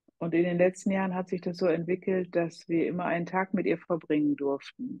 Und in den letzten Jahren hat sich das so entwickelt, dass wir immer einen Tag mit ihr verbringen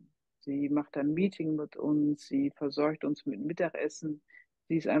durften. Sie macht ein Meeting mit uns, sie versorgt uns mit Mittagessen.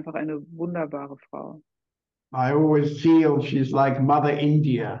 Sie ist einfach eine wunderbare Frau. I always feel she's like Mother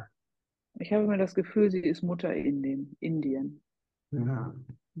India. Ich habe immer das Gefühl, sie ist Mutter Indien. Yeah.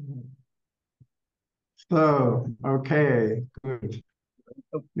 So, okay, good.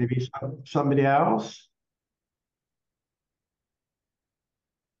 Maybe somebody else?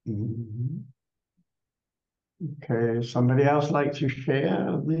 Okay, somebody else like to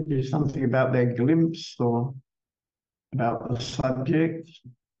share maybe something about their glimpse or about the subject?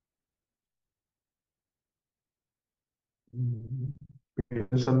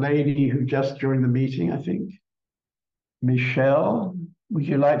 There's a lady who just joined the meeting, I think. Michelle, would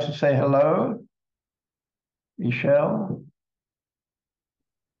you like to say hello? Michelle?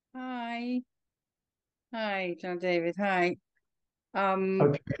 Hi. Hi, John David. Hi.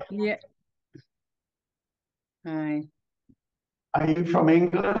 Okay. Yeah. Hi. Are you from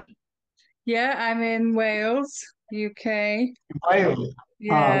England? Yeah, I'm in Wales, UK. Wales.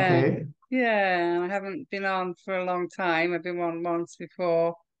 Yeah. Okay. Yeah, I haven't been on for a long time. I've been on once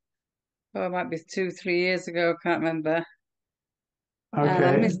before. Oh, it might be 2, 3 years ago. Can't remember. And I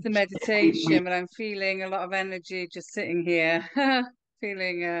Okay. missed the meditation, but I'm feeling a lot of energy just sitting here.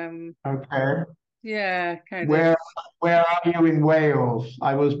 Feeling, Okay. yeah, kind Where of. where are you in Wales?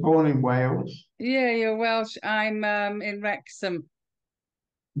 I was born in Wales. Yeah, you're Welsh. I'm in Wrexham.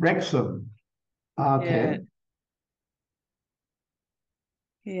 Wrexham. Yeah. Okay.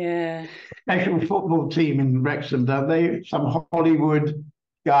 Yeah. Special football team in Wrexham, don't they? Some Hollywood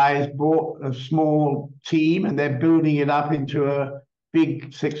guys bought a small team and they're building it up into a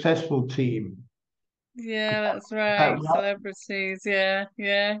big successful team. Yeah, that's Is that right. right? Celebrities. Yeah,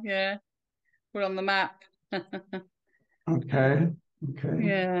 yeah, yeah. We're on the map. Okay. Okay.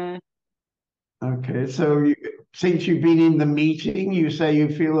 Yeah. Okay. So since you've been in the meeting, you say you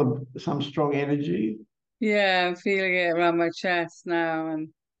feel some strong energy. Yeah, I'm feeling it around my chest now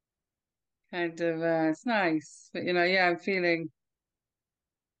and kind of it's nice. But yeah, I'm feeling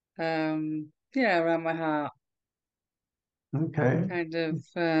yeah, around my heart. Okay. Kind of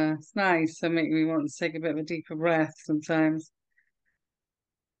it's nice. So make me want to take a bit of a deeper breath sometimes.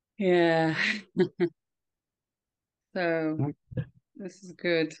 Yeah. So this is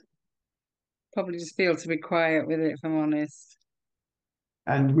good. Probably just feel to be quiet with it, if I'm honest.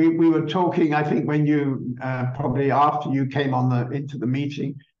 And we were talking, I think, when you probably after you came on into the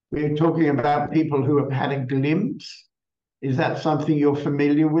meeting, we were talking about people who have had a glimpse. Is that something you're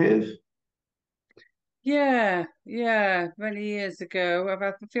familiar with? Yeah, yeah. Many years ago,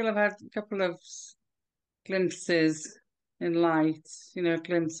 I feel I've had a couple of glimpses in light,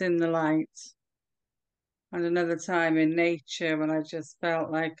 glimpse in the light. And another time in nature when I just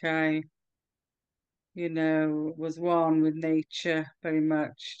felt like I, was one with nature very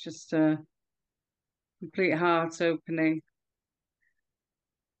much, just a complete heart opening.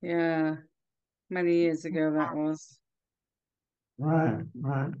 Yeah, many years ago that was. Right,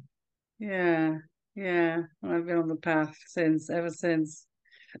 right. Yeah, yeah. And I've been on the path ever since.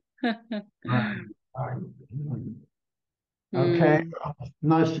 Right. Okay,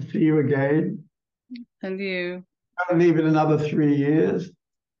 nice to see you again. And you? I'll leave it another 3 years.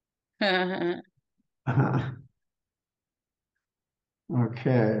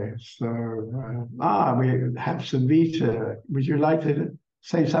 Okay, so we have Savita. Would you like to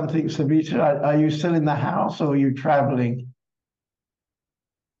say something, Savita? Are you still in the house or are you traveling?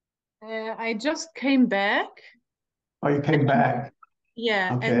 I just came back. Oh, you came back.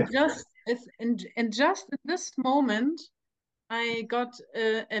 Yeah, Okay. and just at this moment, I got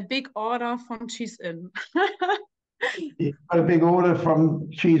a big order from Cheese In. You got a big order from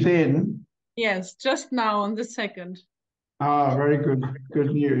Cheese In. Yes, just now on the second. Ah, very good.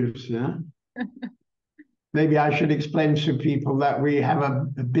 Good news. Yeah. Maybe I should explain to people that we have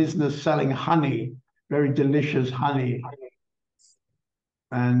a business selling honey, very delicious honey.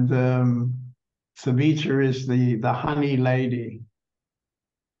 And Savita is the honey lady.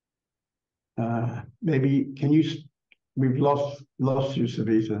 Maybe we've lost you,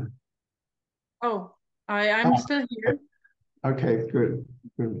 Savita. Oh, I'm still here. Okay, good.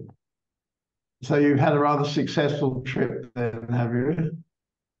 So you've had a rather successful trip then, have you?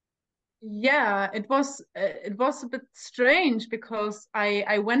 Yeah, it was a bit strange because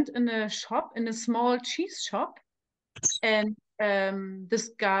I went in a shop, in a small cheese shop, and this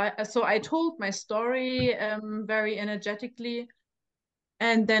guy, so I told my story very energetically,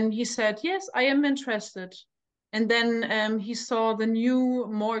 and then he said, "Yes, I am interested." And then he saw the new,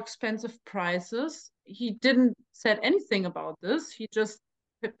 more expensive prices. He didn't said anything about this. He just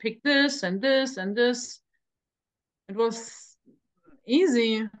picked this and this and this. It was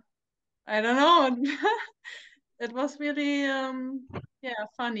easy. I don't know. It was really, yeah,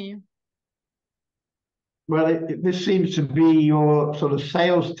 funny. Well, this seems to be your sort of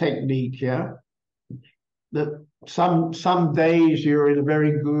sales technique, yeah? That some days you're in a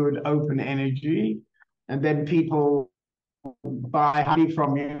very good open energy, and then people buy honey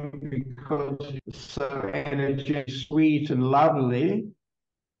from you because it's so energy sweet and lovely.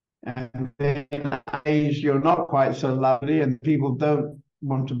 And then days you're not quite so lovely, and people don't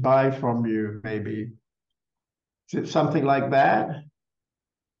want to buy from you, maybe. Is it something like that?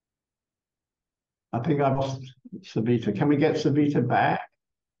 I think I've lost Savita. Can we get Savita back?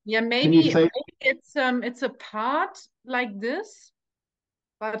 Yeah, Can maybe you say? it's a part like this,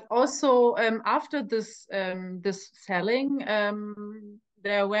 but also after this this selling,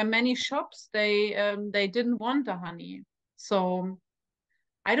 there were many shops they didn't want the honey. So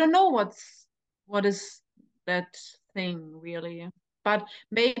I don't know what is that thing really. But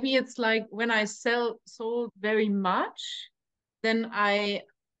maybe it's like when I sold very much, then I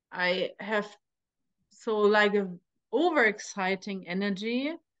have so like a over exciting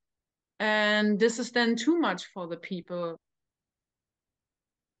energy, and this is then too much for the people.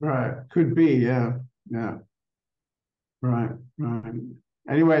 Right. Could be. Yeah. Yeah. Right. Right.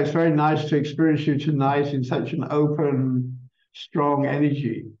 Anyway, it's very nice to experience you tonight in such an open, strong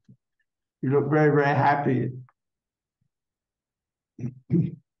energy. You look very, very happy.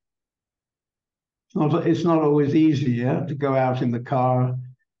 It's not always easy, yeah, to go out in the car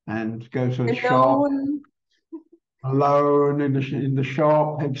and go to a shop alone in the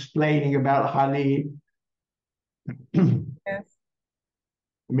shop, explaining about honey. Yes.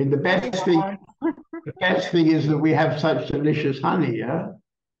 I mean, the best thing is that we have such delicious honey, yeah.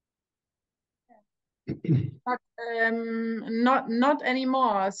 But not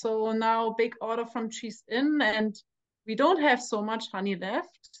anymore. So now big order from Cheese In, and we don't have so much honey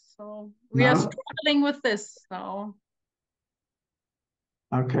left. So we are struggling with this now.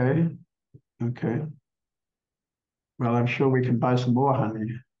 Okay. Okay. Well, I'm sure we can buy some more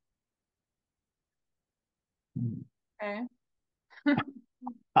honey. Okay.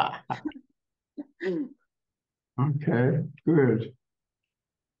 Okay, good.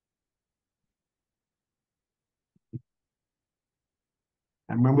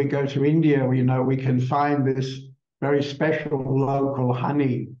 And when we go to India, we can find this very special local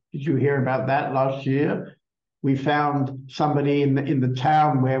honey. Did you hear about that last year? We found somebody in the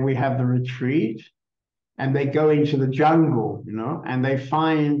town where we have the retreat, and they go into the jungle, and they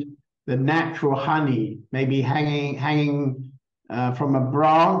find the natural honey, maybe hanging from a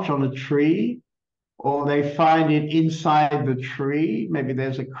branch on a tree, or they find it inside the tree. Maybe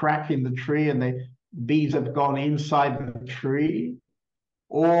there's a crack in the tree, and the bees have gone inside the tree,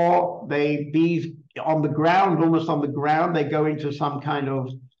 or bees on the ground, almost on the ground, they go into some kind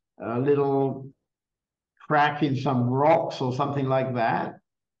of little crack in some rocks or something like that,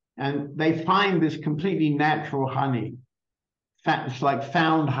 and they find this completely natural honey. In fact, it's like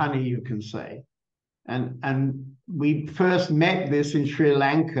found honey, you can say. And we first met this in Sri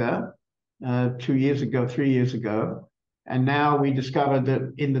Lanka 2 years ago, 3 years ago, and now we discovered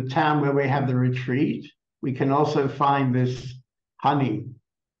that in the town where we have the retreat, we can also find this honey.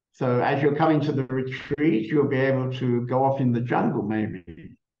 So as you're coming to the retreat, you'll be able to go off in the jungle,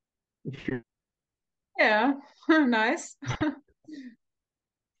 maybe. Yeah, nice.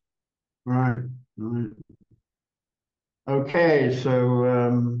 Right, right. Okay,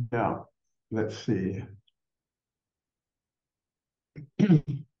 so yeah, let's see.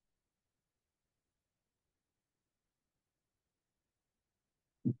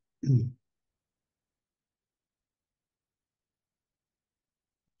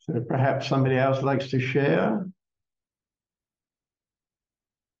 So perhaps somebody else likes to share.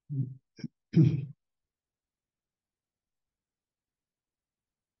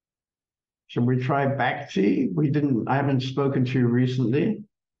 Should we try Bhakti? I haven't spoken to you recently.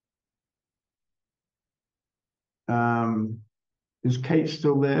 Is Kate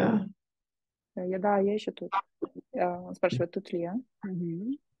still there? Да, я еще тут. Он спрашивает, тут ли я.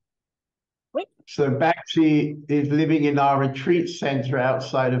 So Bhakti is living in our retreat center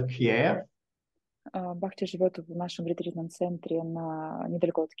outside of Kiev. Бхакти живет в нашем ретритном центре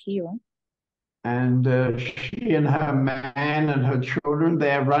недалеко от Киева. And she and her man and her children,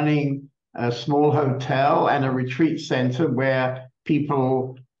 they're running a small hotel and a retreat center where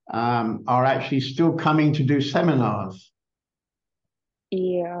people are actually still coming to do seminars.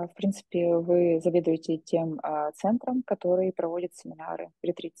 И, в принципе, вы заведуете тем центром, который проводит семинары,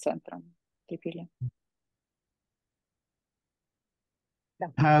 ретрит-центром Трипили.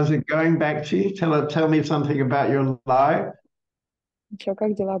 How's it going, Bhakti? Tell me something about your life. Чё,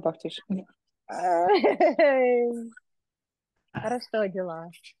 как дела, Бхактиш? Хорошо дела.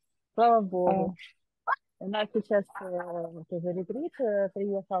 Слава Богу. У нас сейчас тоже ретрит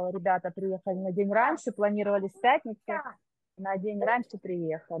приехал. Ребята приехали на день раньше, планировали в пятницу. На день раньше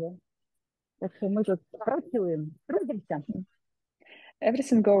приехали. Так что мы тут працюем, трудимся.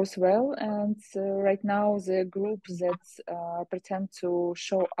 Everything goes well, and right now the group that pretend to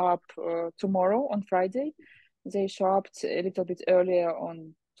show up tomorrow on Friday, they show up a little bit earlier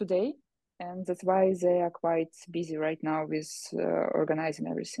on today, and that's why they are quite busy right now with organizing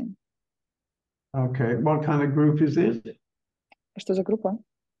everything. Okay, what kind of group is this? Что за группа?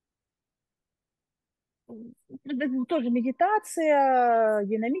 Это тоже медитация,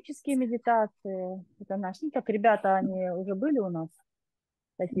 динамические медитации. Это наши, ну так ребята, они уже были у нас.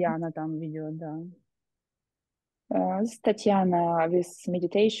 Татьяна там ведет, да. This is Tatiana with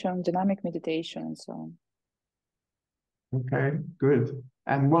meditation, dynamic meditation, and so on. Okay, good.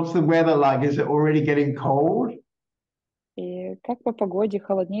 And what's the weather like? Is it already getting cold? И как по погоде,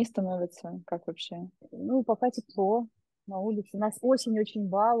 холоднее становится? Как вообще? Ну, пока тепло на улице. Нас осень очень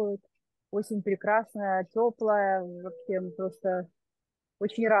балует. Осень прекрасная, теплая. Вообще мы просто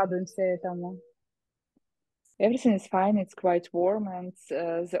очень радуемся этому. Everything is fine. It's quite warm, and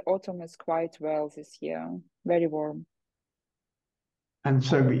the autumn is quite well this year. Very warm. And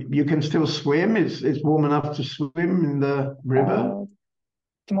so you can still swim? It's warm enough to swim in the river?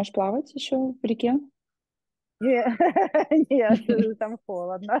 Ты можешь плавать еще в реке? Нет, там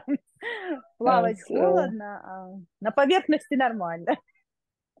холодно. Плавать холодно, а на поверхности нормально.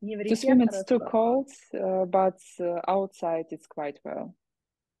 Не в реке. To swim it's too cold, but outside it's quite well.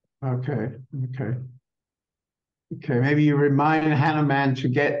 Okay, okay. Okay, maybe you remind Hanuman to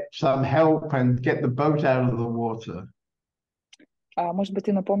get some help and get the boat out of the water. Может быть,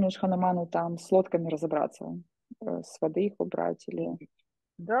 ты напомнишь Хануману там с лодками разобраться, с воды их убрать или...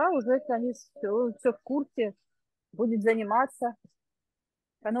 Да, уже они все в курсе, будет заниматься.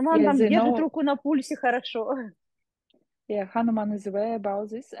 Хануман там держит руку на пульсе хорошо. Yeah, Hanuman is aware about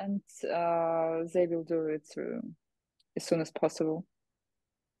this, and they will do it as soon as possible.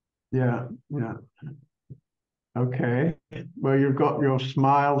 Yeah, yeah. Okay. Well, you've got your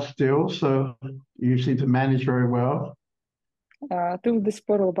smile still, so you seem to manage very well. Ты до сих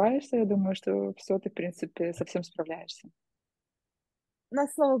пор улыбаешься, я думаю, что все, ты, в принципе, совсем справляешься. Ну,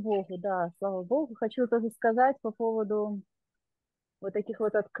 слава Богу, да, слава Богу. Хочу тоже сказать по поводу вот таких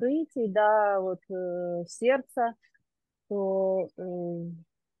вот открытий, да, вот сердца, что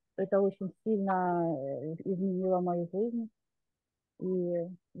это очень сильно изменило мою жизнь. И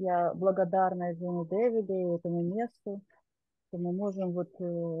я благодарна Джону Дэвиду и этому месту, что мы можем вот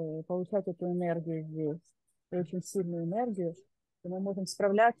получать эту энергию здесь, очень сильную энергию, что мы можем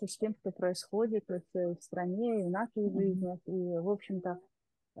справляться с тем, что происходит в стране и в наших жизнях. И, в общем-то,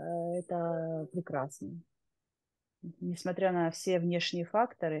 это прекрасно. Несмотря на все внешние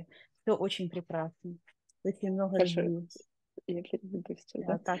факторы, все очень прекрасно. Очень много любви.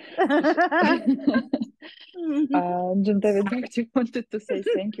 John David Bhakti wanted to say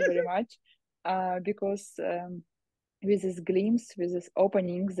thank you very much because with this glimpse, with this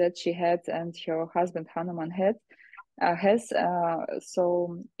opening that she had and her husband Hanuman had, has.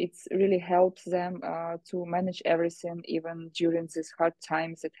 So it really helps them to manage everything, even during these hard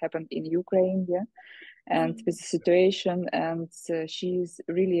times that happened in Ukraine, yeah, and with the situation. And she's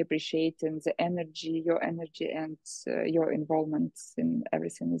really appreciating the energy, your energy, and your involvement in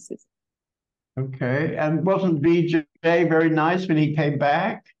everything. Is this? Okay, and wasn't VJ very nice when he came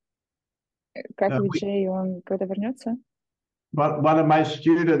back? Как Vijay, он когда вернется? One of my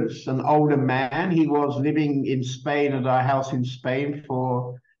students, an older man, he was living in Spain at our house in Spain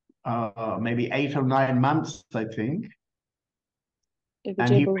for maybe 8 or 9 months, I think.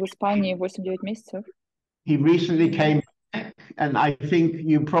 Vijay был в Испании 8-9 месяцев. He recently came back, and I think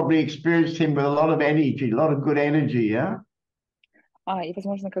you probably experienced him with a lot of energy, a lot of good energy, yeah? И,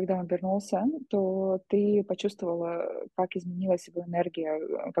 возможно, когда он вернулся, то ты почувствовала, как изменилась его энергия,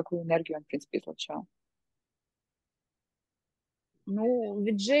 какую энергию он, в принципе, излучал. Ну,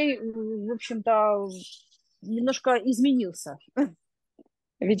 Виджей, в общем-то, немножко изменился.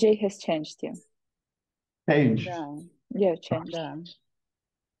 Vijay has changed, yeah. Changed. Да. Yeah, changed. Да.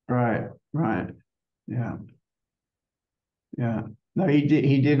 Right, yeah. No, he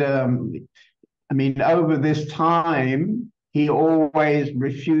did, I mean, over this time, he always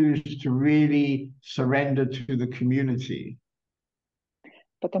refused to really surrender to the community.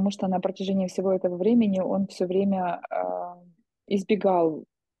 Потому что на протяжении всего этого времени он все время избегал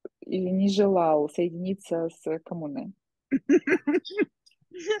или не желал соединиться с коммуной.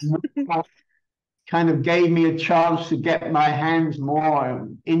 Kind of gave me a chance to get my hands more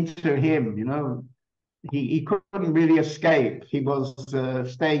into him, you know. He couldn't really escape. He was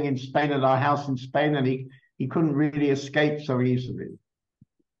staying in Spain at our house in Spain, and he couldn't really escape so easily.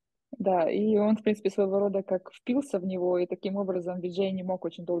 Да, и он, в принципе, своего рода как впился в него, и таким образом Виджей не мог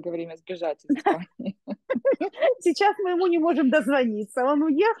очень долгое время сбежать из Испании. Сейчас мы ему не можем дозвониться. Он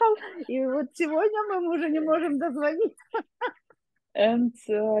уехал, и вот сегодня мы ему уже не можем дозвониться. And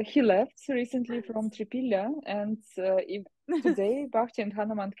he left recently from Tripilla, and today Bhakti and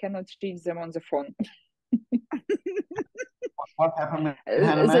Hanuman cannot reach them on the phone. What happened with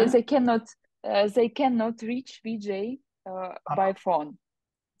Hanuman? They cannot reach Vijay by phone,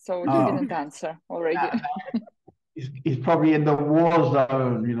 so he didn't answer already. He's probably in the war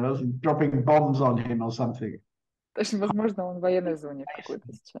zone, you know, dropping bombs on him or something. Возможно, он в военной зоне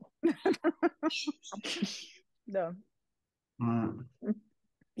какой-то сейчас. Да.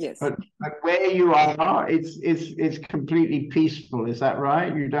 Yes. But where you are, it's completely peaceful. Is that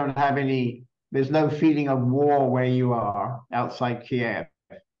right? You don't have any. There's no feeling of war where you are outside Kiev.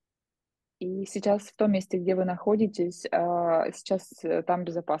 И сейчас в том месте, где вы находитесь, сейчас там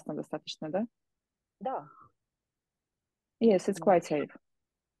безопасно достаточно, да? Да. Yes, it's quite safe.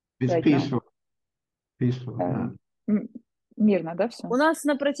 It's right peaceful. Now. Peaceful. Yeah. Мирно, да, все? У нас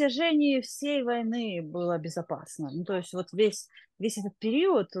на протяжении всей войны было безопасно. Ну, то есть вот весь этот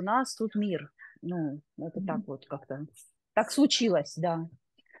период у нас тут мир. Ну, это так вот как-то. Так случилось, да.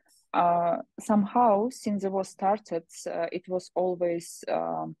 Somehow, since the war started, it was always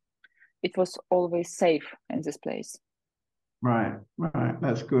safe in this place. Right.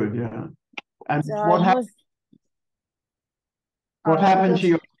 That's good. Yeah. And Да, what happened to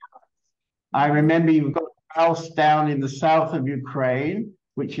you? I remember you've got a house down in the south of Ukraine,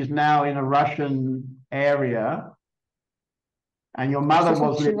 which is now in a Russian area, and your mother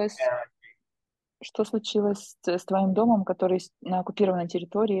was living there. Что случилось с твоим домом, который на оккупированной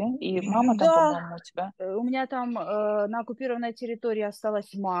территории, и мама там, по-моему, у тебя? У меня там на оккупированной территории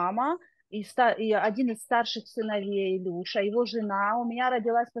осталась мама и один из старших сыновей Илюша, его жена. У меня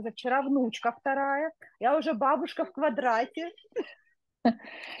родилась позавчера внучка вторая. Я уже бабушка в квадрате.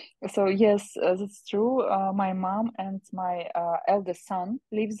 So yes, that's true. My mom and my eldest son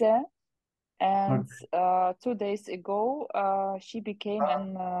live there, and 2 days ago she became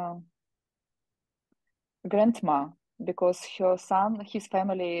an grandma because his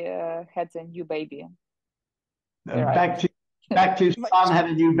family had a new baby. Back to son had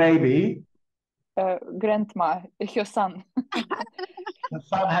a new baby. Grandma, her son. The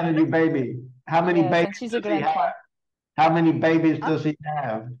son had a new baby. How many babies she's a does he grandma. have? How many babies does he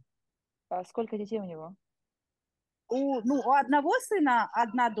have? Сколько детей у него? У одного сына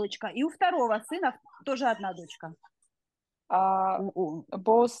одна дочка, и у второго сына тоже одна дочка. У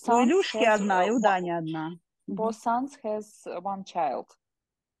Илюшки одна, и у Дани одна. Both sons has one child.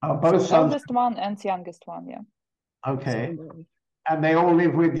 Both sons. Eldest one and youngest one, yeah. Okay. And they all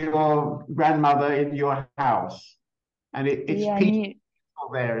live with your grandmother in your house. And it's peaceful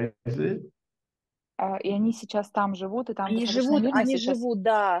there, is it? И они сейчас там живут, и там они живут,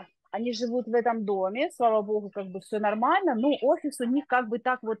 да. Они живут в этом доме, слава богу, как бы все нормально. Ну, офис у них как бы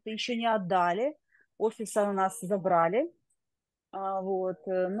так вот еще не отдали. офиса у нас забрали. Вот,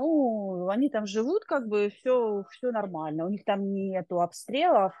 ну, они там живут, как бы все нормально. У них там нету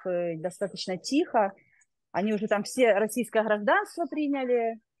обстрелов, достаточно тихо. Они уже там все российское гражданство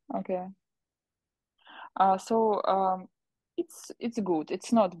приняли. Okay. So it's good.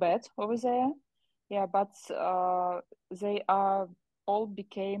 It's not bad over there. Yeah, but they are all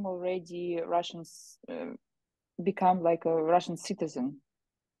became already Russians, become like a Russian citizen.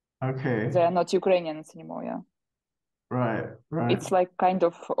 Okay. They are not Ukrainians anymore. Yeah. Right. It's like kind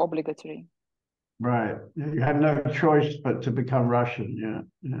of obligatory. Right. You had no choice but to become Russian.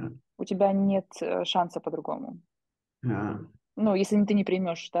 Yeah. У тебя нет шанса по-другому. Yeah. Ну, если ты не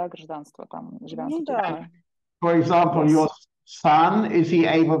примешь, да, гражданство там, живя на территории. For example, your son, is he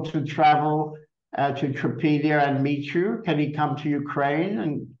able to travel to Tripedia and meet you? Can he come to Ukraine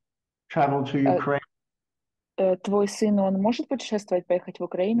and travel to Ukraine? Твой сын, он может путешествовать, поехать в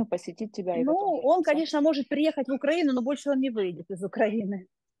Украину, посетить тебя? И ну, он, конечно, может приехать в Украину, но больше он не выйдет из Украины.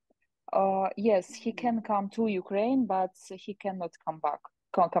 Yes, he can come to Ukraine, but he cannot come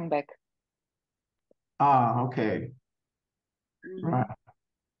back. Ah, okay. Right.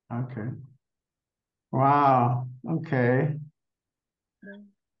 Okay. Wow. Okay.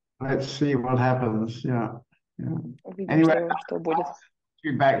 Let's see what happens. Yeah. Anyway, что будет.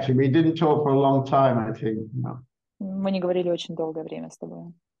 Back to we didn't talk for a long time, I think. No. Мы не говорили очень долгое время с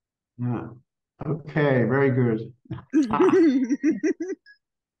тобой. Yeah. Okay, very good.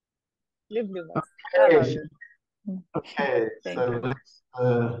 Люблю вас. Okay, so let's,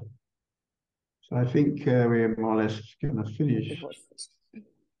 so I think we're more or less going to finish.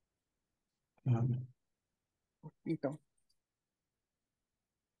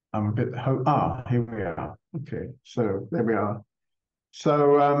 I'm a bit, here we are. Okay, so there we are.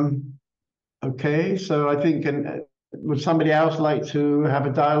 So, okay, so I think, would somebody else like to have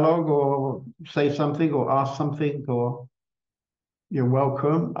a dialogue or say something or ask something, or you're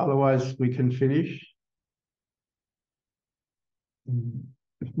welcome. Otherwise, we can finish.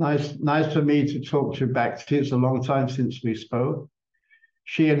 It's nice for me to talk to Bhakti. It's a long time since we spoke.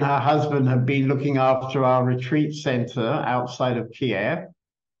 She and her husband have been looking after our retreat center outside of Kiev,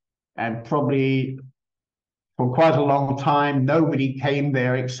 and probably for quite a long time, nobody came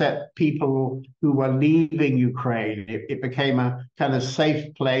there except people who were leaving Ukraine. It became a kind of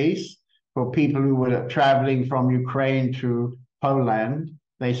safe place for people who were traveling from Ukraine to Poland.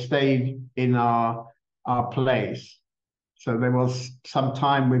 They stayed in our place. So there was some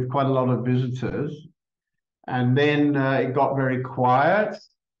time with quite a lot of visitors. And then it got very quiet.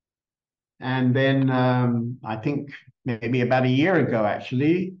 And then I think maybe about a year ago,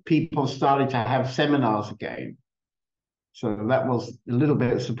 actually, people started to have seminars again. So that was a little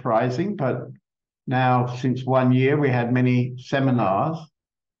bit surprising. But now, since 1 year, we had many seminars,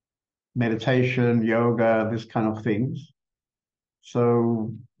 meditation, yoga, this kind of things.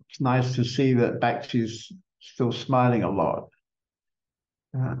 So it's nice to see that Bhakti's still smiling a lot.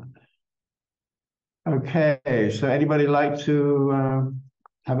 Okay, so anybody like to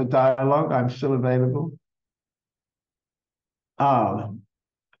have a dialogue? I'm still available.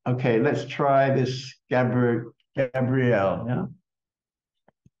 Okay, let's try this Gabrielle, yeah?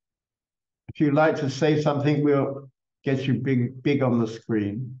 If you'd like to say something, we'll get you big on the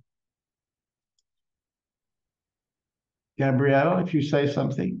screen. Gabrielle, if you say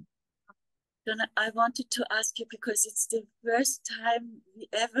something. I wanted to ask you, because it's the first time we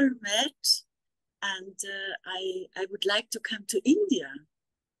ever met, and I would like to come to India.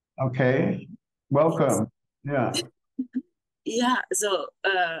 Okay, welcome. Yeah. Yeah, so,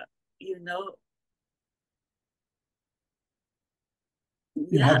 you know,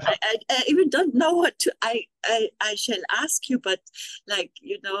 yeah, I even don't know what to, I shall ask you, but like,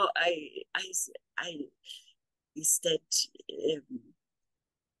 you know, is that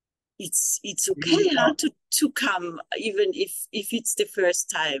it's okay to come, even if it's the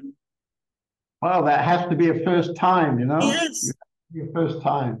first time. Well, that has to be a first time, you know? Yes. Your first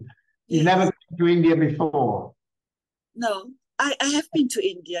time. You've never been to India before? No, I have been to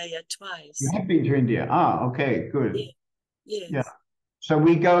India, twice. You have been to India? Ah, okay, good. Yes. Yeah. So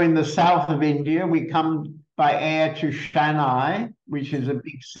we go in the south of India. We come by air to Chennai, which is a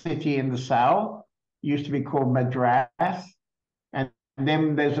big city in the south. Used to be called Madras. And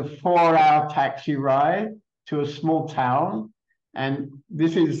then there's a 4-hour taxi ride to a small town. And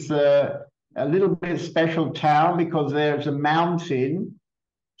this is a little bit special town because there's a mountain.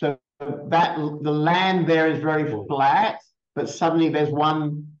 So the land there is very flat, but suddenly there's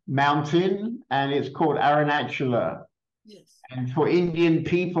one mountain and it's called Arunachala. Yes. And for Indian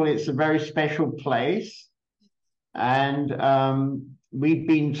people, it's a very special place. And we've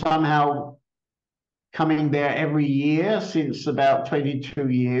been somehow coming there every year since about 22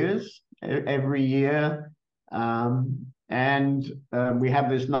 years, every year. We have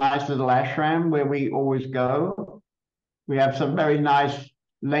this nice little ashram where we always go. We have some very nice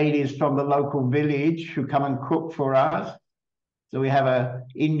ladies from the local village who come and cook for us. So we have an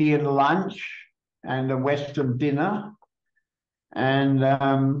Indian lunch and a Western dinner. And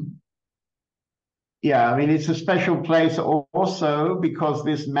yeah, I mean, it's a special place also because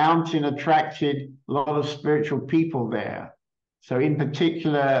this mountain attracted a lot of spiritual people there. So in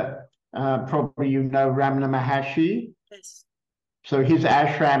particular, probably you know Ramana Maharshi. Yes. So his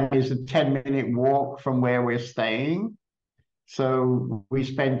ashram is a 10-minute walk from where we're staying. So we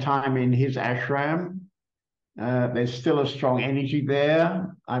spend time in his ashram. There's still a strong energy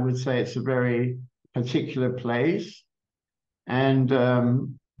there. I would say it's a very particular place. And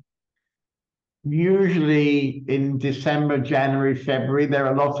usually in December, January, February, there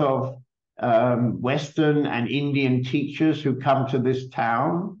are a lot of Western and Indian teachers who come to this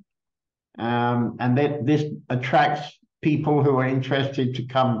town. And this attracts people who are interested to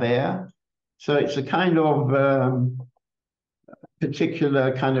come there. So it's a kind of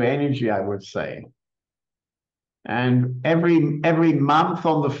particular kind of energy, I would say. And every month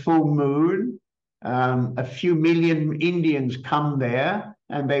on the full moon, a few million Indians come there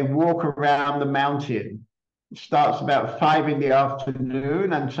and they walk around the mountain. It starts about 5 in the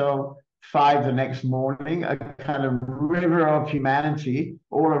afternoon until 5 the next morning, a kind of river of humanity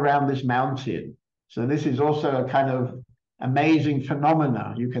all around this mountain. So this is also a kind of amazing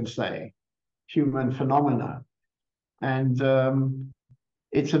phenomena, you can say, human phenomena. And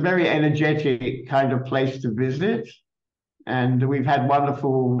it's a very energetic kind of place to visit. And we've had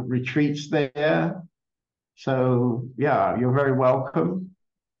wonderful retreats there. So yeah, you're very welcome.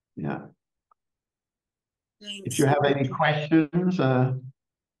 Yeah. Thanks. If you have any questions.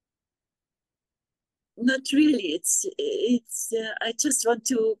 Not really. It's. I just want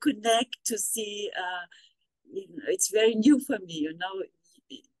to connect to see. It's very new for me. You know,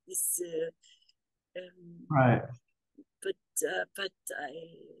 it's. Right. But I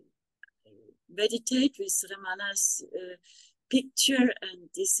meditate with Ramana's picture, and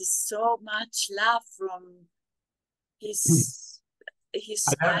this is so much love from his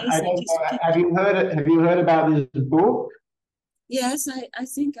eyes and his picture. Have you heard about this book? Yes, I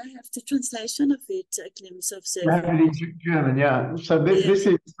think I have the translation of it, A Glimpse of You have it in German, yeah. So this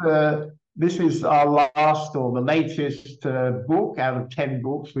is our last or the latest book out of 10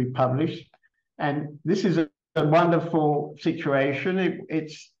 books we published, to this is a wonderful situation.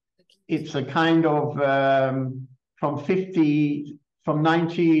 It's a kind of from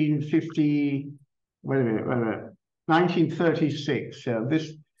 1950. Wait a minute. 1936. Yeah,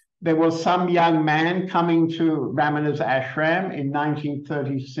 there was some young man coming to Ramana's ashram in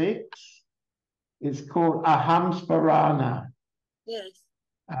 1936. It's called Aham Sparana. Yes.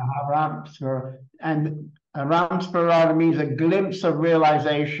 Aham Sparana. And Aham Sparana means a glimpse of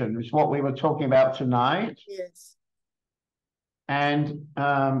realization, which is what we were talking about tonight. Yes. And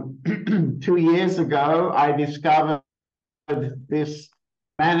 2 years ago, I discovered this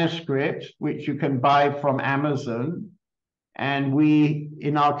manuscript, which you can buy from Amazon. And we,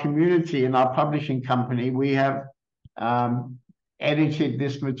 in our community, in our publishing company, we have edited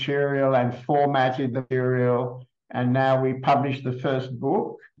this material and formatted the material. And now we published the first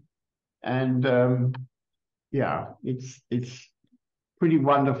book. And yeah, it's pretty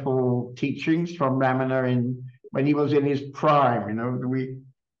wonderful teachings from Ramana when he was in his prime. You know,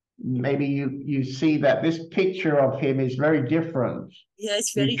 maybe you see that this picture of him is very different. Yeah,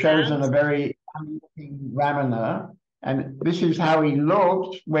 it's very We've chosen young. a very young Ramana, and this is how he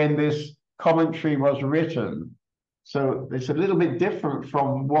looked when this commentary was written. So it's a little bit different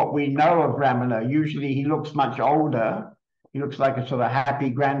from what we know of Ramana. Usually he looks much older. He looks like a sort of happy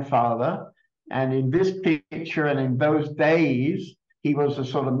grandfather. And in this picture and in those days, he was a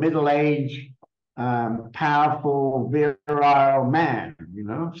sort of middle-aged, powerful, virile man, you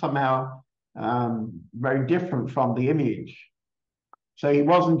know, somehow very different from the image. So he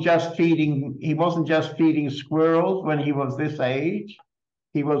wasn't just feeding squirrels when he was this age.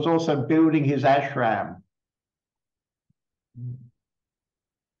 He was also building his ashram.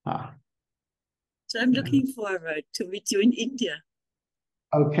 So I'm looking forward to meet you in India.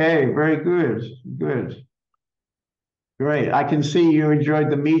 Okay, very good. Good. Great. I can see you enjoyed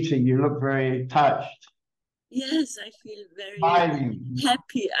the meeting. You look very touched. Yes, I feel very Smiling.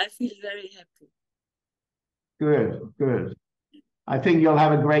 happy. I feel very happy. Good, good. I think you'll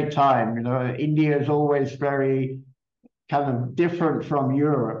have a great time. You know, India is always very kind of different from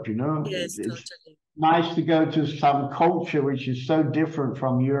Europe, you know. Yes, It's totally. nice to go to some culture which is so different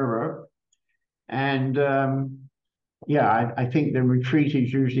from Europe. And yeah, I think the retreat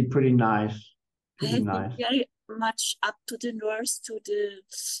is usually pretty nice. I have been very much up to the north,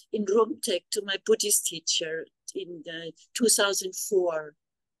 in Rumtek, to my Buddhist teacher in 2004.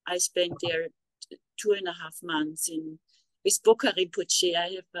 I spent there 2.5 months with Boka Rinpoche. I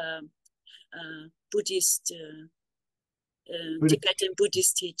have a Buddhist, Tibetan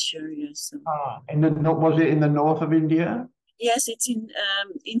Buddhist teacher. Yes. Was it in the north of India? Yes, it's in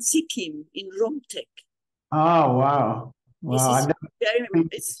Sikkim, in Rumtek. Oh wow! Wow!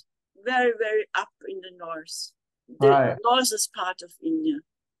 It's very, very up in the north. The northest part of India.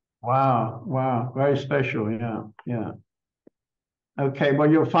 Wow! Wow! Very special. Yeah. Yeah. Okay. Well,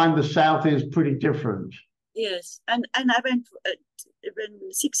 you'll find the south is pretty different. Yes, and I went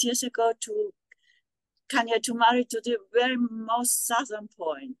 6 years ago to Kanyakumari, to the very most southern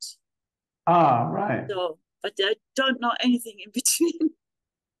point. Ah, right. So, but I don't know anything in between.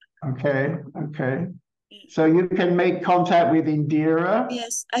 Okay. Okay. So you can make contact with Indira.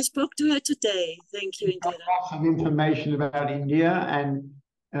 Yes, I spoke to her today. Thank you, Indira. Lots of information about India, and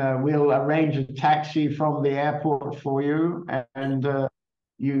we'll arrange a taxi from the airport for you, and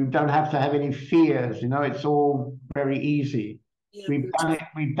you don't have to have any fears. You know, it's all very easy. Yeah,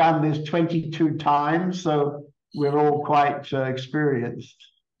 we've done this 22 times, so we're all quite experienced.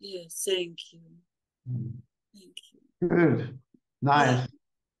 Yes, thank you. Thank you. Good. Nice.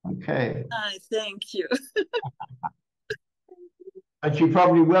 Okay. Thank you. But you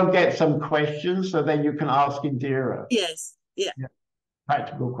probably will get some questions, so then you can ask Indira. Yes. Yeah.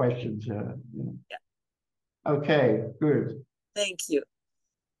 Practical questions. Yeah. Okay. Good. Thank you.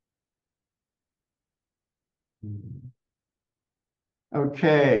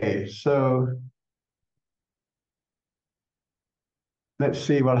 Okay. So let's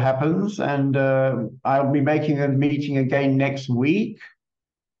see what happens, and I'll be making a meeting again next week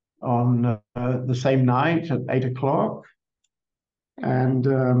on the same night at 8 o'clock. And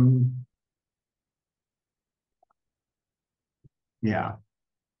yeah,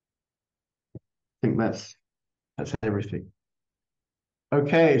 I think that's everything.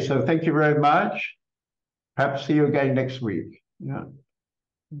 Okay, so thank you very much. Perhaps see you again next week. Yeah.